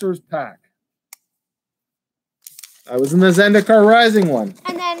Masters pack. I was in the Zendikar Rising one.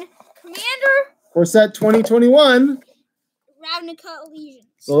 And then Commander Corset 2021. Ravnica Legions.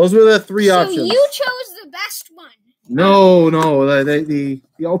 So those were the 3 options. So you chose the best one. No, the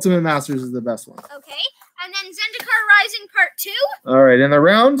Ultimate Masters is the best one. Okay. And then Zendikar Rising Part 2. All right, in the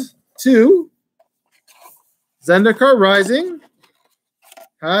round 2, Zendikar Rising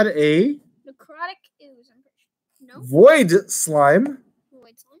had a Necrotic Ooze. No? Void Slime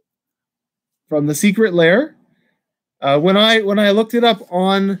Void Slime. from the Secret Lair. When I looked it up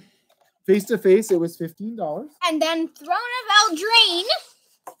on Face to Face, it was $15. And then Throne of Eldraine.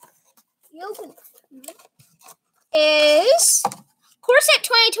 You open is Corset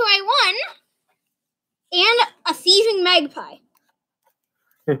 2021 and a Thieving Magpie.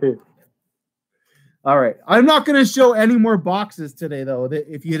 All right, I'm not going to show any more boxes today, though.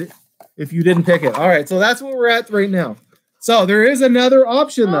 If you didn't pick it, all right. So that's what we're at right now. So there is another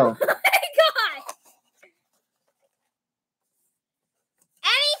option, though. Oh my god!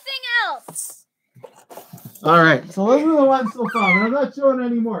 Anything else? All right, so those are the ones so far, and I'm not showing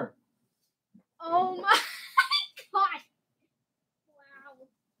any more. Oh my god! Wow!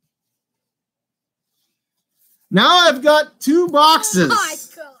 Now I've got 2 boxes. Oh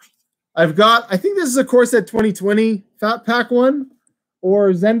my god! I think this is a Corset 2020 Fat Pack one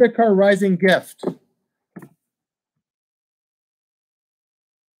or Zendikar Rising Gift.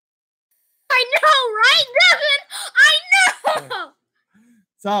 I know, right, Devin? I know.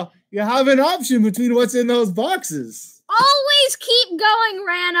 So you have an option between what's in those boxes. Always keep going,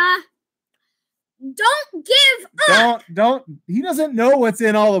 Rana. Don't give up. Don't. He doesn't know what's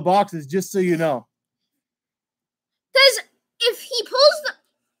in all the boxes, just so you know. Because if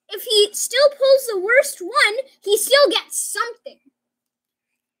he still pulls the worst one, he still gets something.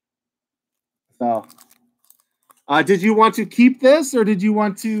 So, did you want to keep this, or did you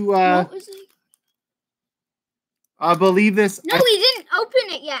want to? What was it? I believe this. No, we didn't open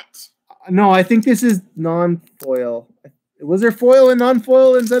it yet. No, I think this is non-foil. Was there foil and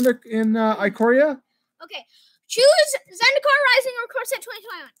non-foil in Ikoria? Okay, choose Zendikar Rising or Corset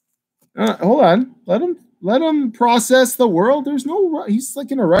 2021. Hold on. Let him process the world. There's no. He's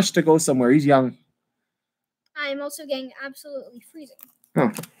like in a rush to go somewhere. He's young. I'm also getting absolutely freezing.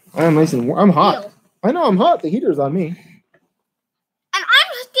 Huh. I'm nice and warm. I'm hot. Feel. I know I'm hot. The heater's on me. And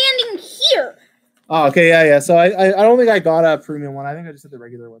I'm standing here. Oh, okay, yeah. So I don't think I got a premium one. I think I just had the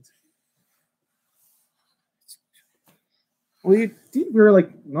regular ones. Well, you did wear like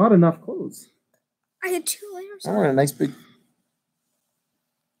not enough clothes. I had 2 layers. I want a nice big.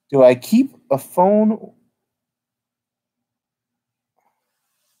 Do I keep a phone?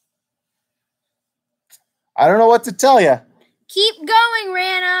 I don't know what to tell you. Keep going,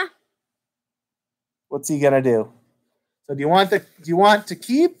 Rana. What's he gonna do? So do you want to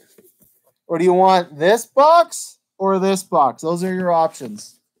keep, or do you want this box or this box? Those are your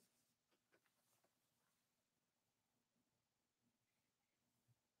options.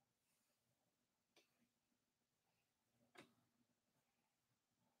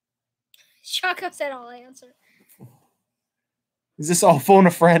 Choco said I'll answer. Is this all phone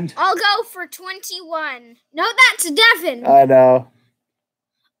a friend? I'll go for 21. No, that's Devin. I know.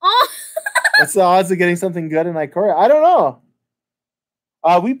 Oh. What's the odds of getting something good in Ikoria? I don't know.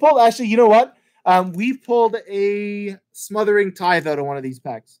 We pulled, actually, you know what? We pulled a smothering tithe out of one of these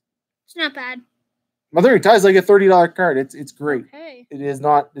packs. It's not bad. Smothering tithe is like a $30 card. It's great. Okay. It is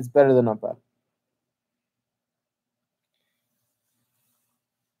not. It's better than not bad.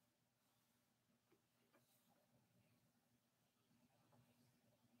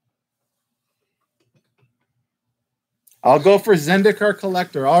 I'll go for Zendikar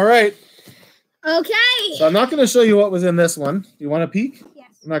Collector. All right. Okay. So I'm not going to show you what was in this one. Do you want to peek? Yes.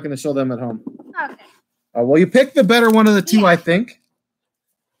 I'm not going to show them at home. Okay. Well, you picked the better one of the two, Yeah. I think.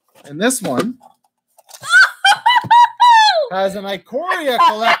 And this one has an Ikoria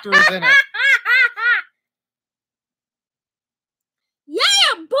Collectors in it. Yeah,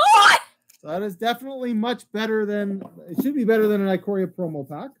 boy! So that is definitely much better than, it should be better than an Ikoria promo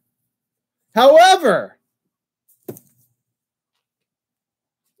pack. However,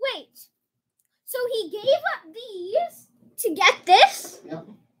 Wait. So he gave up these to get this? Yep.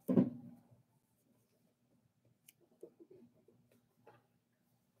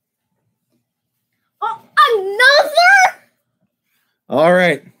 Oh, another? All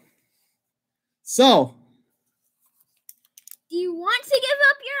right. So, Do you want to give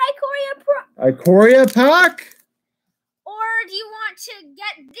up your Ikoria Ikoria pack or do you want to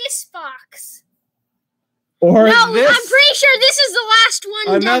get this box? or No, this, I'm pretty sure this is the last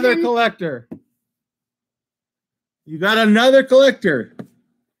one, another Devin. collector. You got another collector.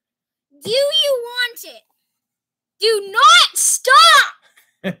 Do you want it? Do not stop!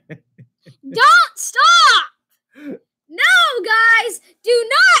 Don't stop! No, guys! Do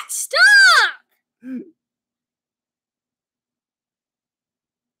not stop!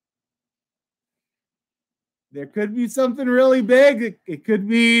 There could be something really big. It could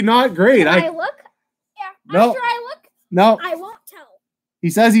be not great. Can I look? Yeah. No. After I look, No. I won't tell. He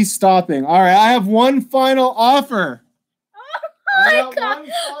says he's stopping. All right, I have one final offer. Oh I my have god!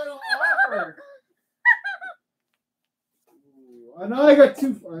 one final offer. I know I got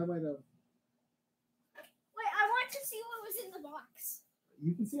two. I might have. Wait, I want to see what was in the box.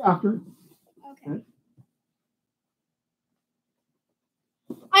 You can see after. Okay.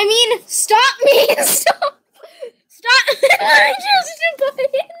 I mean, stop me! Stop! Stop! I just put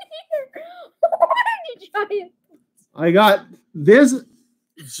it in here. Why did giant? I got this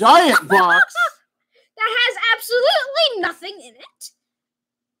giant box. That has absolutely nothing in it.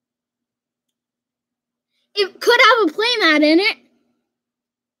 It could have a playmat in it.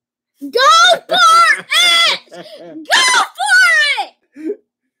 Go for it! Go for it!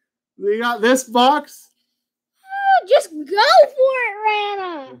 We got this box. Oh, just go for it,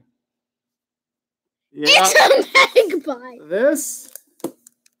 Rana. Yeah. It's a magpie. This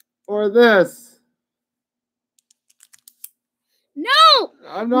or this. No!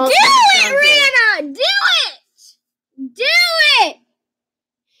 I'm not. Do it, Rana! Do it! Do it!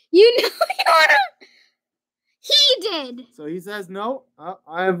 You know you wanna. He did. So he says no.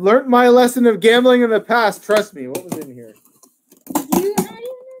 I've learned my lesson of gambling in the past. Trust me. What was in here? You not even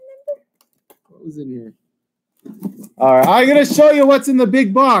remember? What was in here? All right, I'm gonna show you what's in the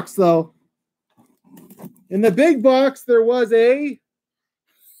big box, though. In the big box, there was a.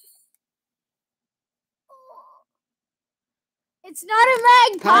 It's not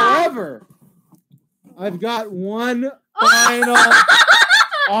a magpie. However, I've got one final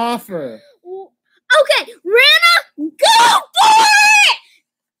offer. Okay, Rana, go for it!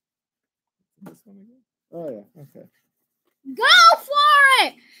 This one again? Oh yeah, okay. Go for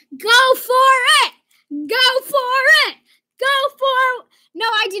it! Go for it! Go for it! Go for it! No,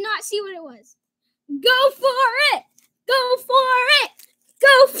 I did not see what it was. Go for it! Go for it!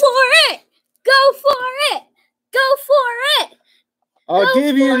 Go for it! Go for it! Go for it! I'll Go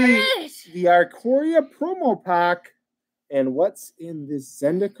give you for it. the Ikoria promo pack And what's in this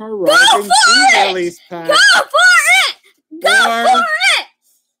Zendikar Rising pre-release pack? Go for it! Go for it!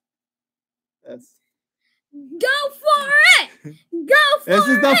 That's... Go for it! Go for it! This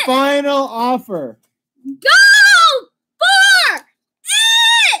is the final offer. Go for it!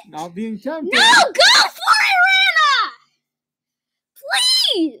 Not being tempted. No, go for it, Rana!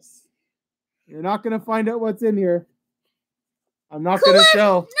 Please! You're not going to find out what's in here. I'm not going to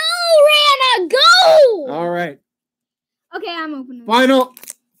show. No, Rana, go! All right. Okay, I'm opening.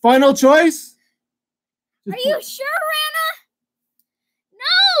 Final choice? Are you sure, Rana?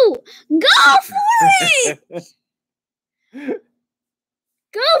 No! Go for it!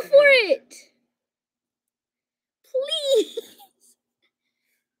 Go for it! Please!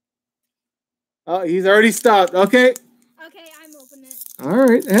 Oh, he's already stopped. Okay. Okay, I'm opening it. All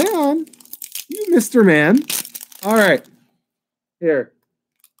right. Hang on. You Mr. Man. All right. Here.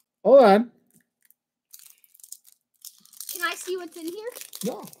 Hold on. Can I see what's in here?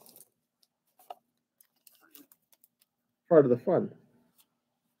 No. Part of the fun.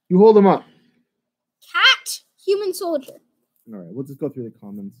 You hold them up. Cat, human soldier. All right. We'll just go through the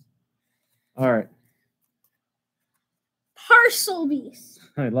comments. All right. Parcel beast.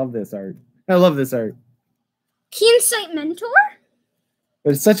 I love this art. I love this art. Keen sight mentor?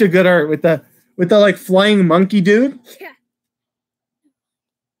 But it's such a good art with the like flying monkey dude. Yeah.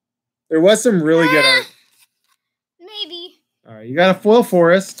 There was some really good art. Maybe. All right, you got a foil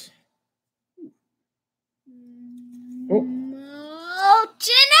forest. Oh.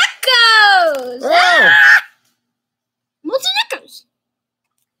 Molten Echoes! Oh. Ah! Molten Echoes.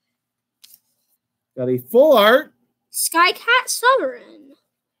 Got a full art. Skycat Sovereign.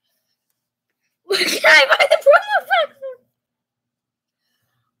 Where can I buy the promo pack for?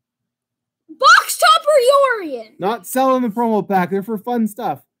 Box Topper Yorion. Not selling the promo pack. They're for fun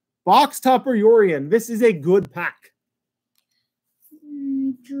stuff. Box Topper Yorion. This is a good pack.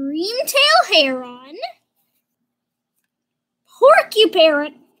 Dreamtail Heron.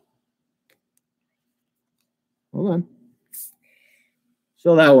 Porcuparrot. Hold on.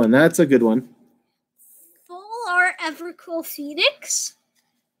 Show that one. That's a good one. Full Art Evercool Phoenix.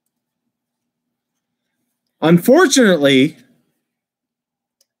 Unfortunately,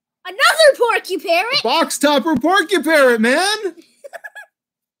 another Porcuparrot. Box Topper Porcuparrot, man.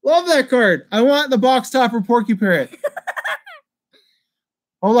 Love that card. I want the Box Topper Porcuparrot.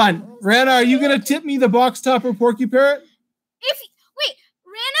 Hold on. Rana, are you going to tip me the Box Topper Porcuparrot? Wait,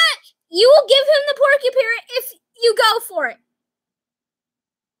 Rana, you will give him the Porcuparrot if you go for it.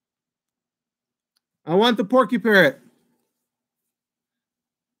 I want the Porcuparrot.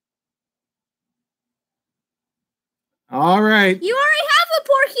 All right. You already have a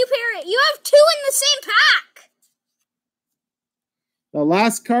Porcuparrot. You have two in the same pack. The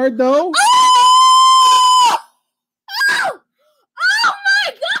last card, though. Oh! Oh! Oh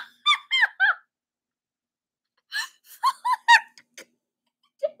my God!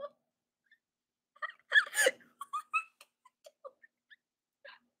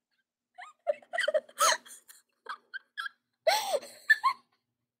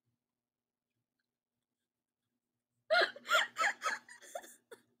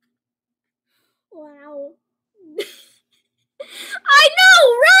 Wow. I know,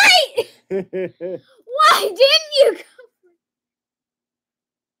 right? Why didn't you go?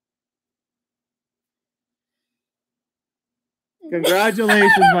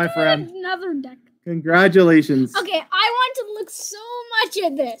 Congratulations, my friend. Another deck. Congratulations. Okay, I want to look so much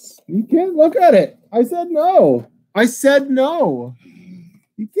at this. You can't look at it. I said no. I said no.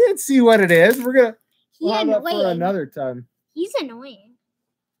 You can't see what it is. We'll have that for another time. He's annoying.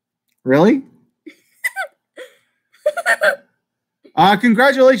 Really?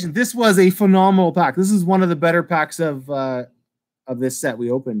 Congratulations. This was a phenomenal pack. This is one of the better packs of this set we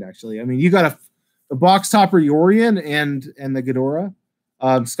opened, actually. I mean, you got the Box Topper Yorion and the Ghidorah.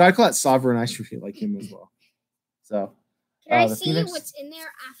 Skyclat Sovereign, I should feel like him as well. So can I see what's in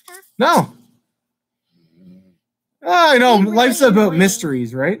there after? No. I know. Really Life's about annoying.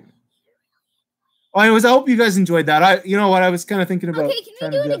 Mysteries, right? Oh, anyways, I hope you guys enjoyed that. You know what? I was kind of thinking about Okay, can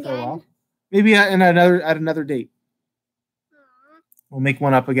trying we to do do it that for a again? while. Maybe at another date. We'll make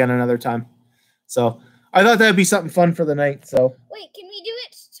one up again another time. So I thought that'd be something fun for the night. So Wait, can we do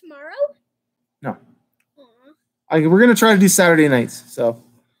it tomorrow? no, Aw. we're gonna try to do Saturday nights. So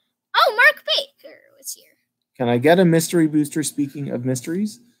Oh, Mark Baker was here. can I get a mystery booster? Speaking of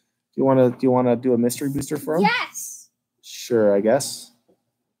mysteries, do you want to do a mystery booster for him? Yes. Sure, I guess.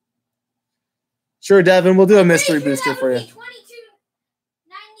 Sure, Devin, we'll do a mystery booster for you. 22.97.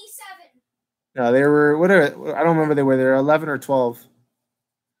 No, they were whatever. I don't remember they were. They're 11 or 12.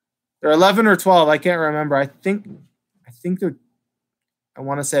 They're 11 or 12. I can't remember. I think think they're. I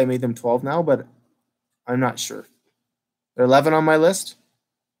want to say I made them 12 now, but I'm not sure. They're 11 on my list.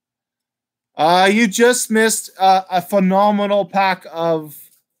 You just missed a phenomenal pack of.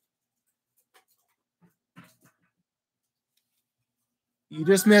 You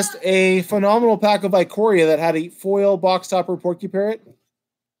just missed a phenomenal pack of Ikoria that had a foil box topper Porky Parrot,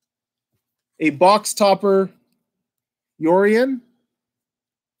 a box topper Yorian,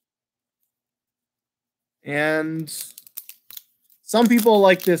 and some people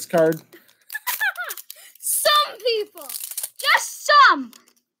like this card. Some people. Just some.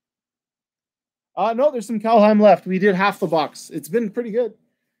 No, there's some Kaldheim left. We did half the box. It's been pretty good.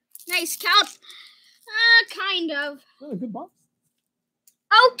 Nice Cal. Kind of. Oh, a good box.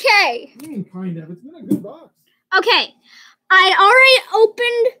 Okay. Kind of. It's been a good box. Okay. I already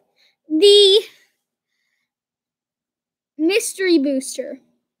opened the mystery booster.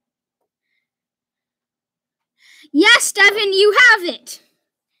 Yes, Devin, you have it.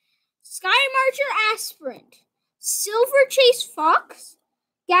 Sky Marcher Aspirant, Silver Chase Fox,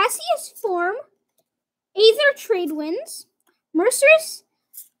 Gaseous Form, Aether Tradewinds, Mercerous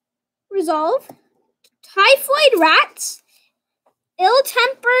Resolve, Typhoid Rats,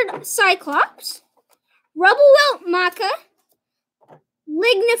 Ill-Tempered Cyclops, Rubblewelt Maka,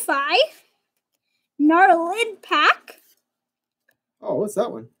 Lignify, Gnarlid Pack. Oh, what's that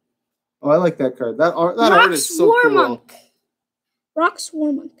one? Oh, I like that card. That art is so cool. Warmonk. Rock's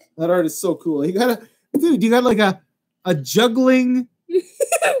Warmonk. That art is so cool. You got like a juggling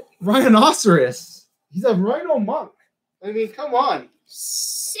rhinoceros. He's a rhino monk. I mean, come on.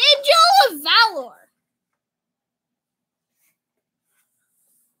 Sigil of Valor.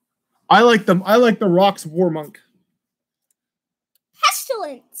 I like the Rock's Warmonk.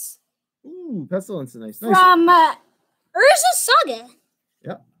 Pestilence. Ooh, Pestilence is nice. From Urza Saga.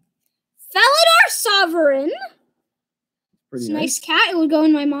 Yep. Felidar Sovereign. Pretty It's a nice cat. It would go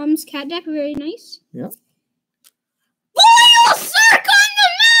in my mom's cat deck. Very nice. Yep. Foil Cirque on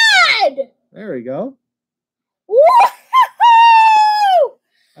the Mad! There we go. Woohoo!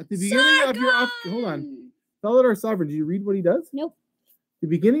 At the beginning of your hold on. Felidar Sovereign, do you read what he does? Nope. The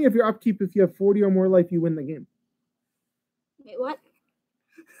beginning of your upkeep, if you have 40 or more life, you win the game. Wait, what?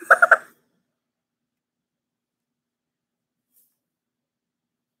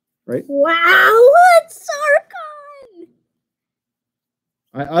 Right? Wow, it's Sarkon!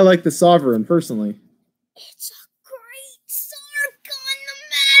 I like the Sovereign personally. It's a great Sarkon, the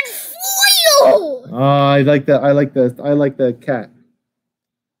Mad Foil! I like that. I like the cat.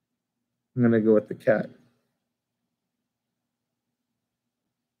 I'm gonna go with the cat.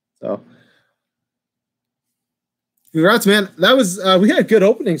 So, congrats, man. That was we had good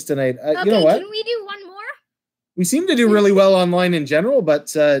openings tonight. Okay, you know what? Can we do one more? We seem to do really well online in general,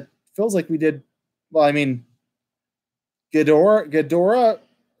 but feels like we did. Well, I mean, Ghidorah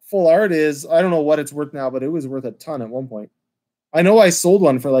full art is, I don't know what it's worth now, but it was worth a ton at one point. I know I sold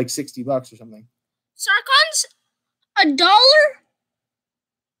one for like $60 or something. Sarkon's $1.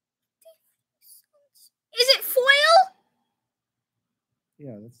 Is it foil?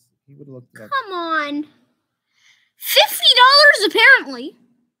 Yeah, he would have looked it up. Come on. $50 apparently.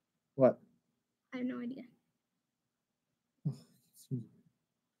 What? I have no idea.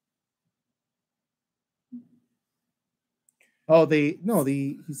 Oh, he's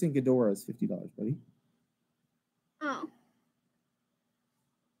saying Ghidorah is $50, buddy. Oh.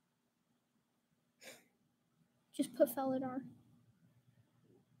 Just put Felidar.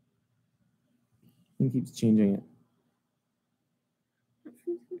 He keeps changing it.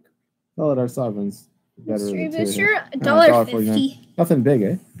 Felidar Sovereign's better. Mystery Booster, $1.50. Nothing big,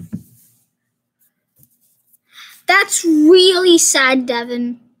 eh? That's really sad,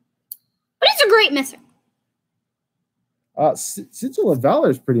 Devin. But it's a great mythic. Sigil of Valor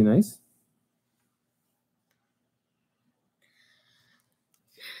is pretty nice.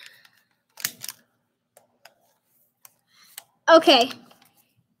 Okay.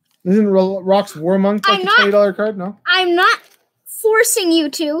 Isn't Rock's Warmonk like a $20 card? No? I'm not forcing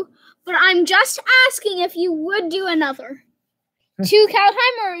you to, but I'm just asking if you would do another. 2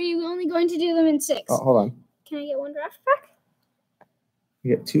 Kaldheim, or are you only going to do them in 6? Oh, hold on. Can I get 1 draft pack?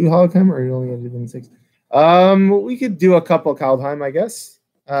 You get 2 Kaldheim, or are you only going to do them in 6? We could do a couple Kaldheim, I guess.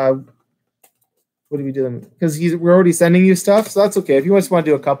 What do we do them? Because we're already sending you stuff, so that's okay. If you just want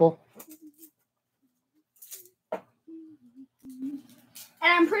to do a couple.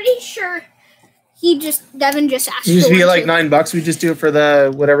 And I'm pretty sure Devin just asked for It used to be one like too. $9. We just do it for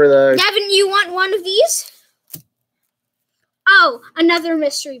the whatever the. Devin, you want one of these? Oh, another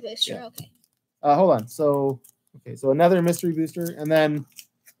mystery booster. Yeah. Okay. Hold on. So another mystery booster, and then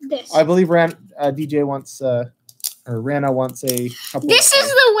this. I believe DJ wants or Rana wants a couple. This is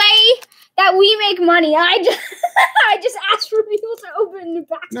the way that we make money. I just asked for people to open the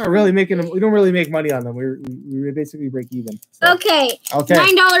packs. No, really making them. We don't really make money on them. We basically break even. So. Okay. Okay.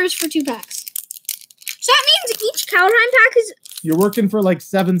 $9 for 2 packs. So that means each Cowtime pack is. You're working for like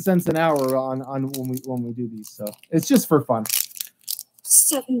 7 cents an hour on when we do these, so it's just for fun.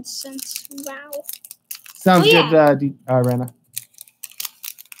 7 cents. Wow. Sounds good, Rana.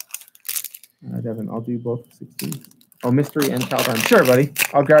 Devin, I'll do both 16. Oh, mystery and Cowtime. Sure, buddy.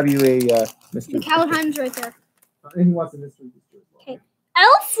 I'll grab you a mystery. The Cowtime's right there. And he wants a mystery booster as well. Okay.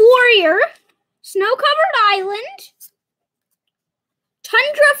 Elf Warrior, Snow-Covered Island,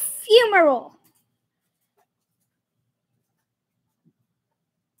 Tundra Fumarole.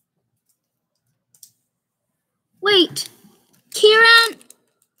 Wait, Kieran.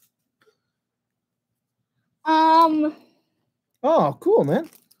 Oh, cool, man.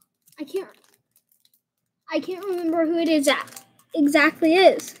 I can't remember who it is exactly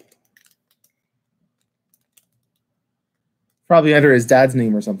is. Probably under his dad's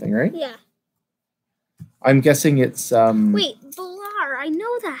name or something, right? Yeah. I'm guessing it's Wait, Balar, I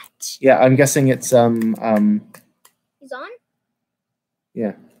know that. Yeah, I'm guessing it's He's on?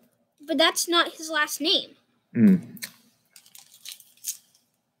 Yeah. But that's not his last name.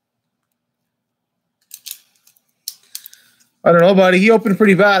 I don't know, buddy. He opened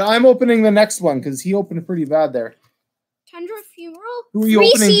pretty bad. I'm opening the next one because he opened pretty bad there. Tundra Fumarole? Who are you 3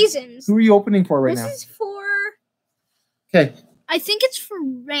 opening? seasons. Who are you opening for right now? This is for... Okay. I think it's for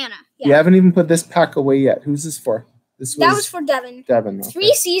Rana. Yeah. You haven't even put this pack away yet. Who's this for? That was for Devin. Devin. Okay.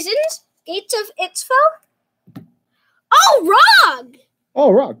 3 seasons. Gates of Itzfo. Oh, Rog!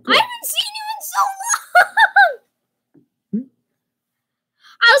 Oh, Rog. Cool. I haven't seen you in so long.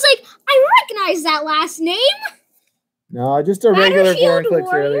 I was like, I recognize that last name. No, just a regular Clicks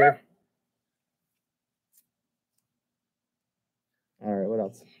Warrior. earlier. All right, what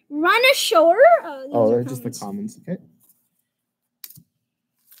else? Run Ashore. Oh, they're just the commons. Okay.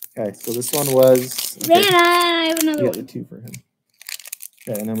 Okay, so this one was. Okay. Rana, I have another We one. got the 2 for him.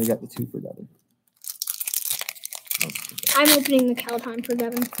 Okay, and then we got the 2 for Devin. I'm opening the Cowtime for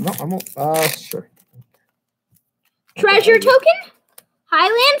Devin. No, sure. Treasure token.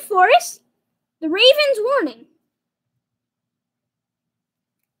 Highland Forest. The Raven's Warning.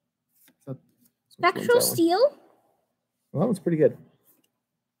 Spectral Steel. Well, that was pretty good.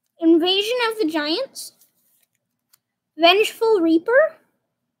 Invasion of the Giants. Vengeful Reaper.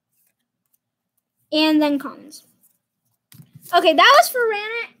 And then commons. Okay, that was for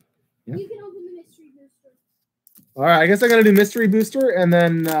Rana. Yeah. You can open the mystery booster. All right, I guess I got to do mystery booster, and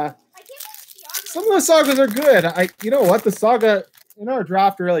then some of the sagas are good. You know what? The saga in our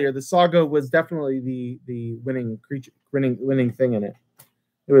draft earlier, the saga was definitely the winning creature, winning thing in it.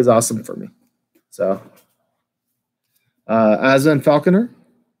 It was awesome for me. So, Azza and Falconer.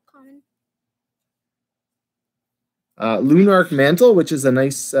 Common. Lunark Mantle, which is a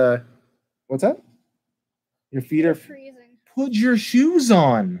nice. What's that? Your feet are freezing. Put your shoes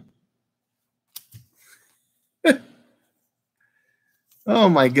on. Oh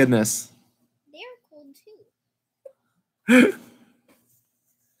my goodness. They're cold too.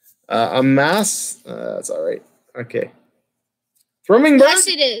 A mass. That's all right. Okay. Thrumming Bird. Yes,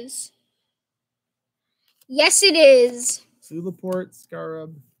 it is. Yes, it is. Sulaport,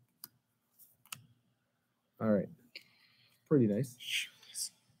 Scarab. All right. Pretty nice.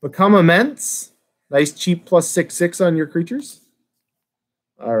 Become Immense. Nice cheap +6/6 on your creatures.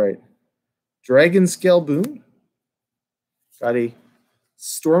 All right. Dragon Scale Boon. Got a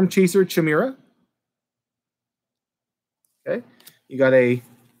Storm Chaser Chimera. Okay. You got a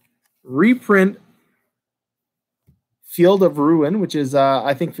reprint Field of Ruin, which is,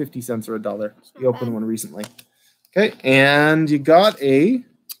 I think, 50 cents or $1. You opened one recently. Okay. And you got a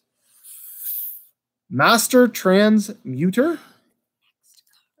Master Transmuter.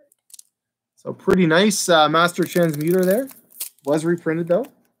 So pretty nice Master Transmuter there. Was reprinted though.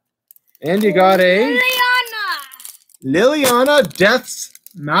 And you got a Liliana Death's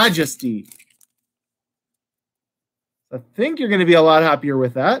Majesty. I think you're going to be a lot happier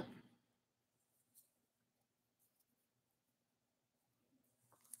with that.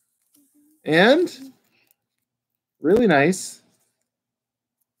 And really nice.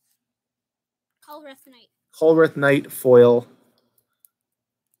 Culrith Knight foil.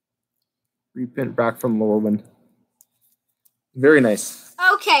 Reprint back from Lorwyn. Very nice.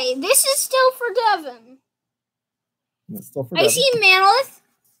 Okay, this is still for Devin. That's still for Icy Manolith,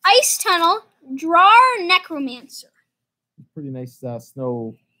 Ice Tunnel, Drawer Necromancer. Pretty nice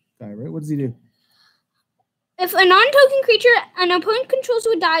snow guy, right? What does he do? If a non-token creature an opponent controls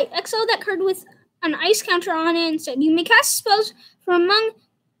would die, exile that card with an ice counter on it instead. You may cast spells from among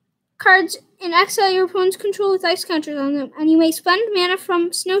cards in exile your opponent's control with ice counters on them, and you may spend mana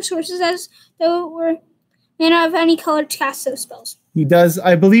from snow sources as though it were mana of any color to cast those spells. He does.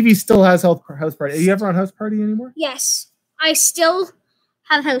 I believe he still has House Party. Are you ever on House Party anymore? Yes, I still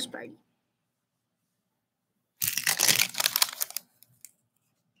have House Party.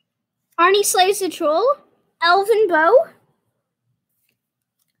 Arnie slays the troll. Elven Bow.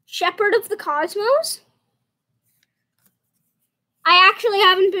 Shepherd of the Cosmos. I actually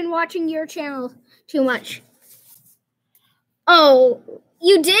haven't been watching your channel too much. Oh,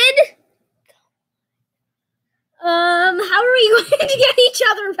 you did? How are we going to get each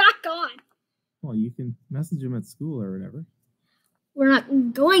other back on? Well, you can message him at school or whatever. We're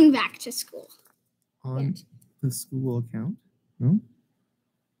not going back to school. On the school account? No?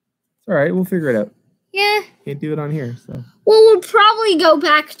 It's all right. We'll figure it out. Yeah. Can't do it on here, so. Well, we'll probably go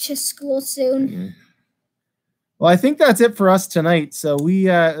back to school soon. Yeah. Well, I think that's it for us tonight. So we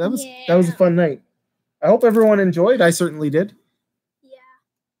that was a fun night. I hope everyone enjoyed. I certainly did. Yeah.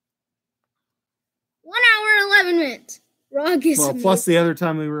 1 hour 11 minutes. Rock is well, plus the other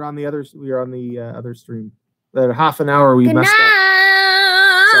time we were on the other stream. That half an hour we messed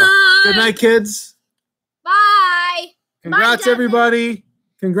up. So, good night, kids. Bye. Congrats, Bye, everybody.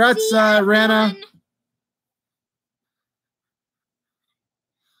 Congrats, Rana.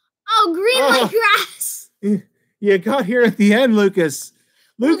 Oh, green like grass. You got here at the end, Lucas.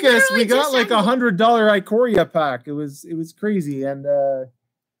 Lucas, we got like $100 Ikoria pack. It was crazy, and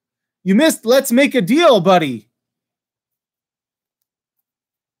you missed. Let's make a deal, buddy.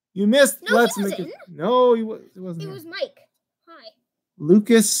 You missed. No, let's make it. No, it wasn't. It was Mike. Hi.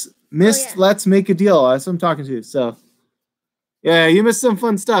 Lucas missed. Let's make a deal. That's what I'm talking to. So, yeah, you missed some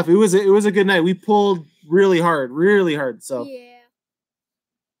fun stuff. It was a good night. We pulled really hard. So. Yeah.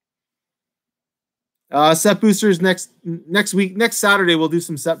 Set boosters next week. Next Saturday we'll do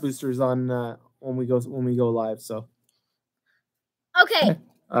some set boosters on when we go live. So okay.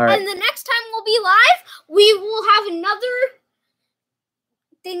 All right. And the next time we'll be live, we will have another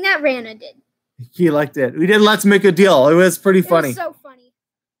thing that Rana did. He liked it. We did Let's Make a Deal. It was pretty funny. It was so funny.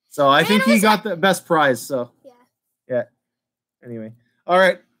 So I think he got the best prize. So yeah. Anyway, all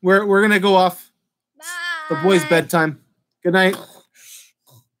right. We're gonna go off. Bye. The boys' bedtime. Good night.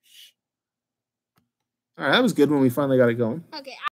 All right, that was good when we finally got it going. Okay.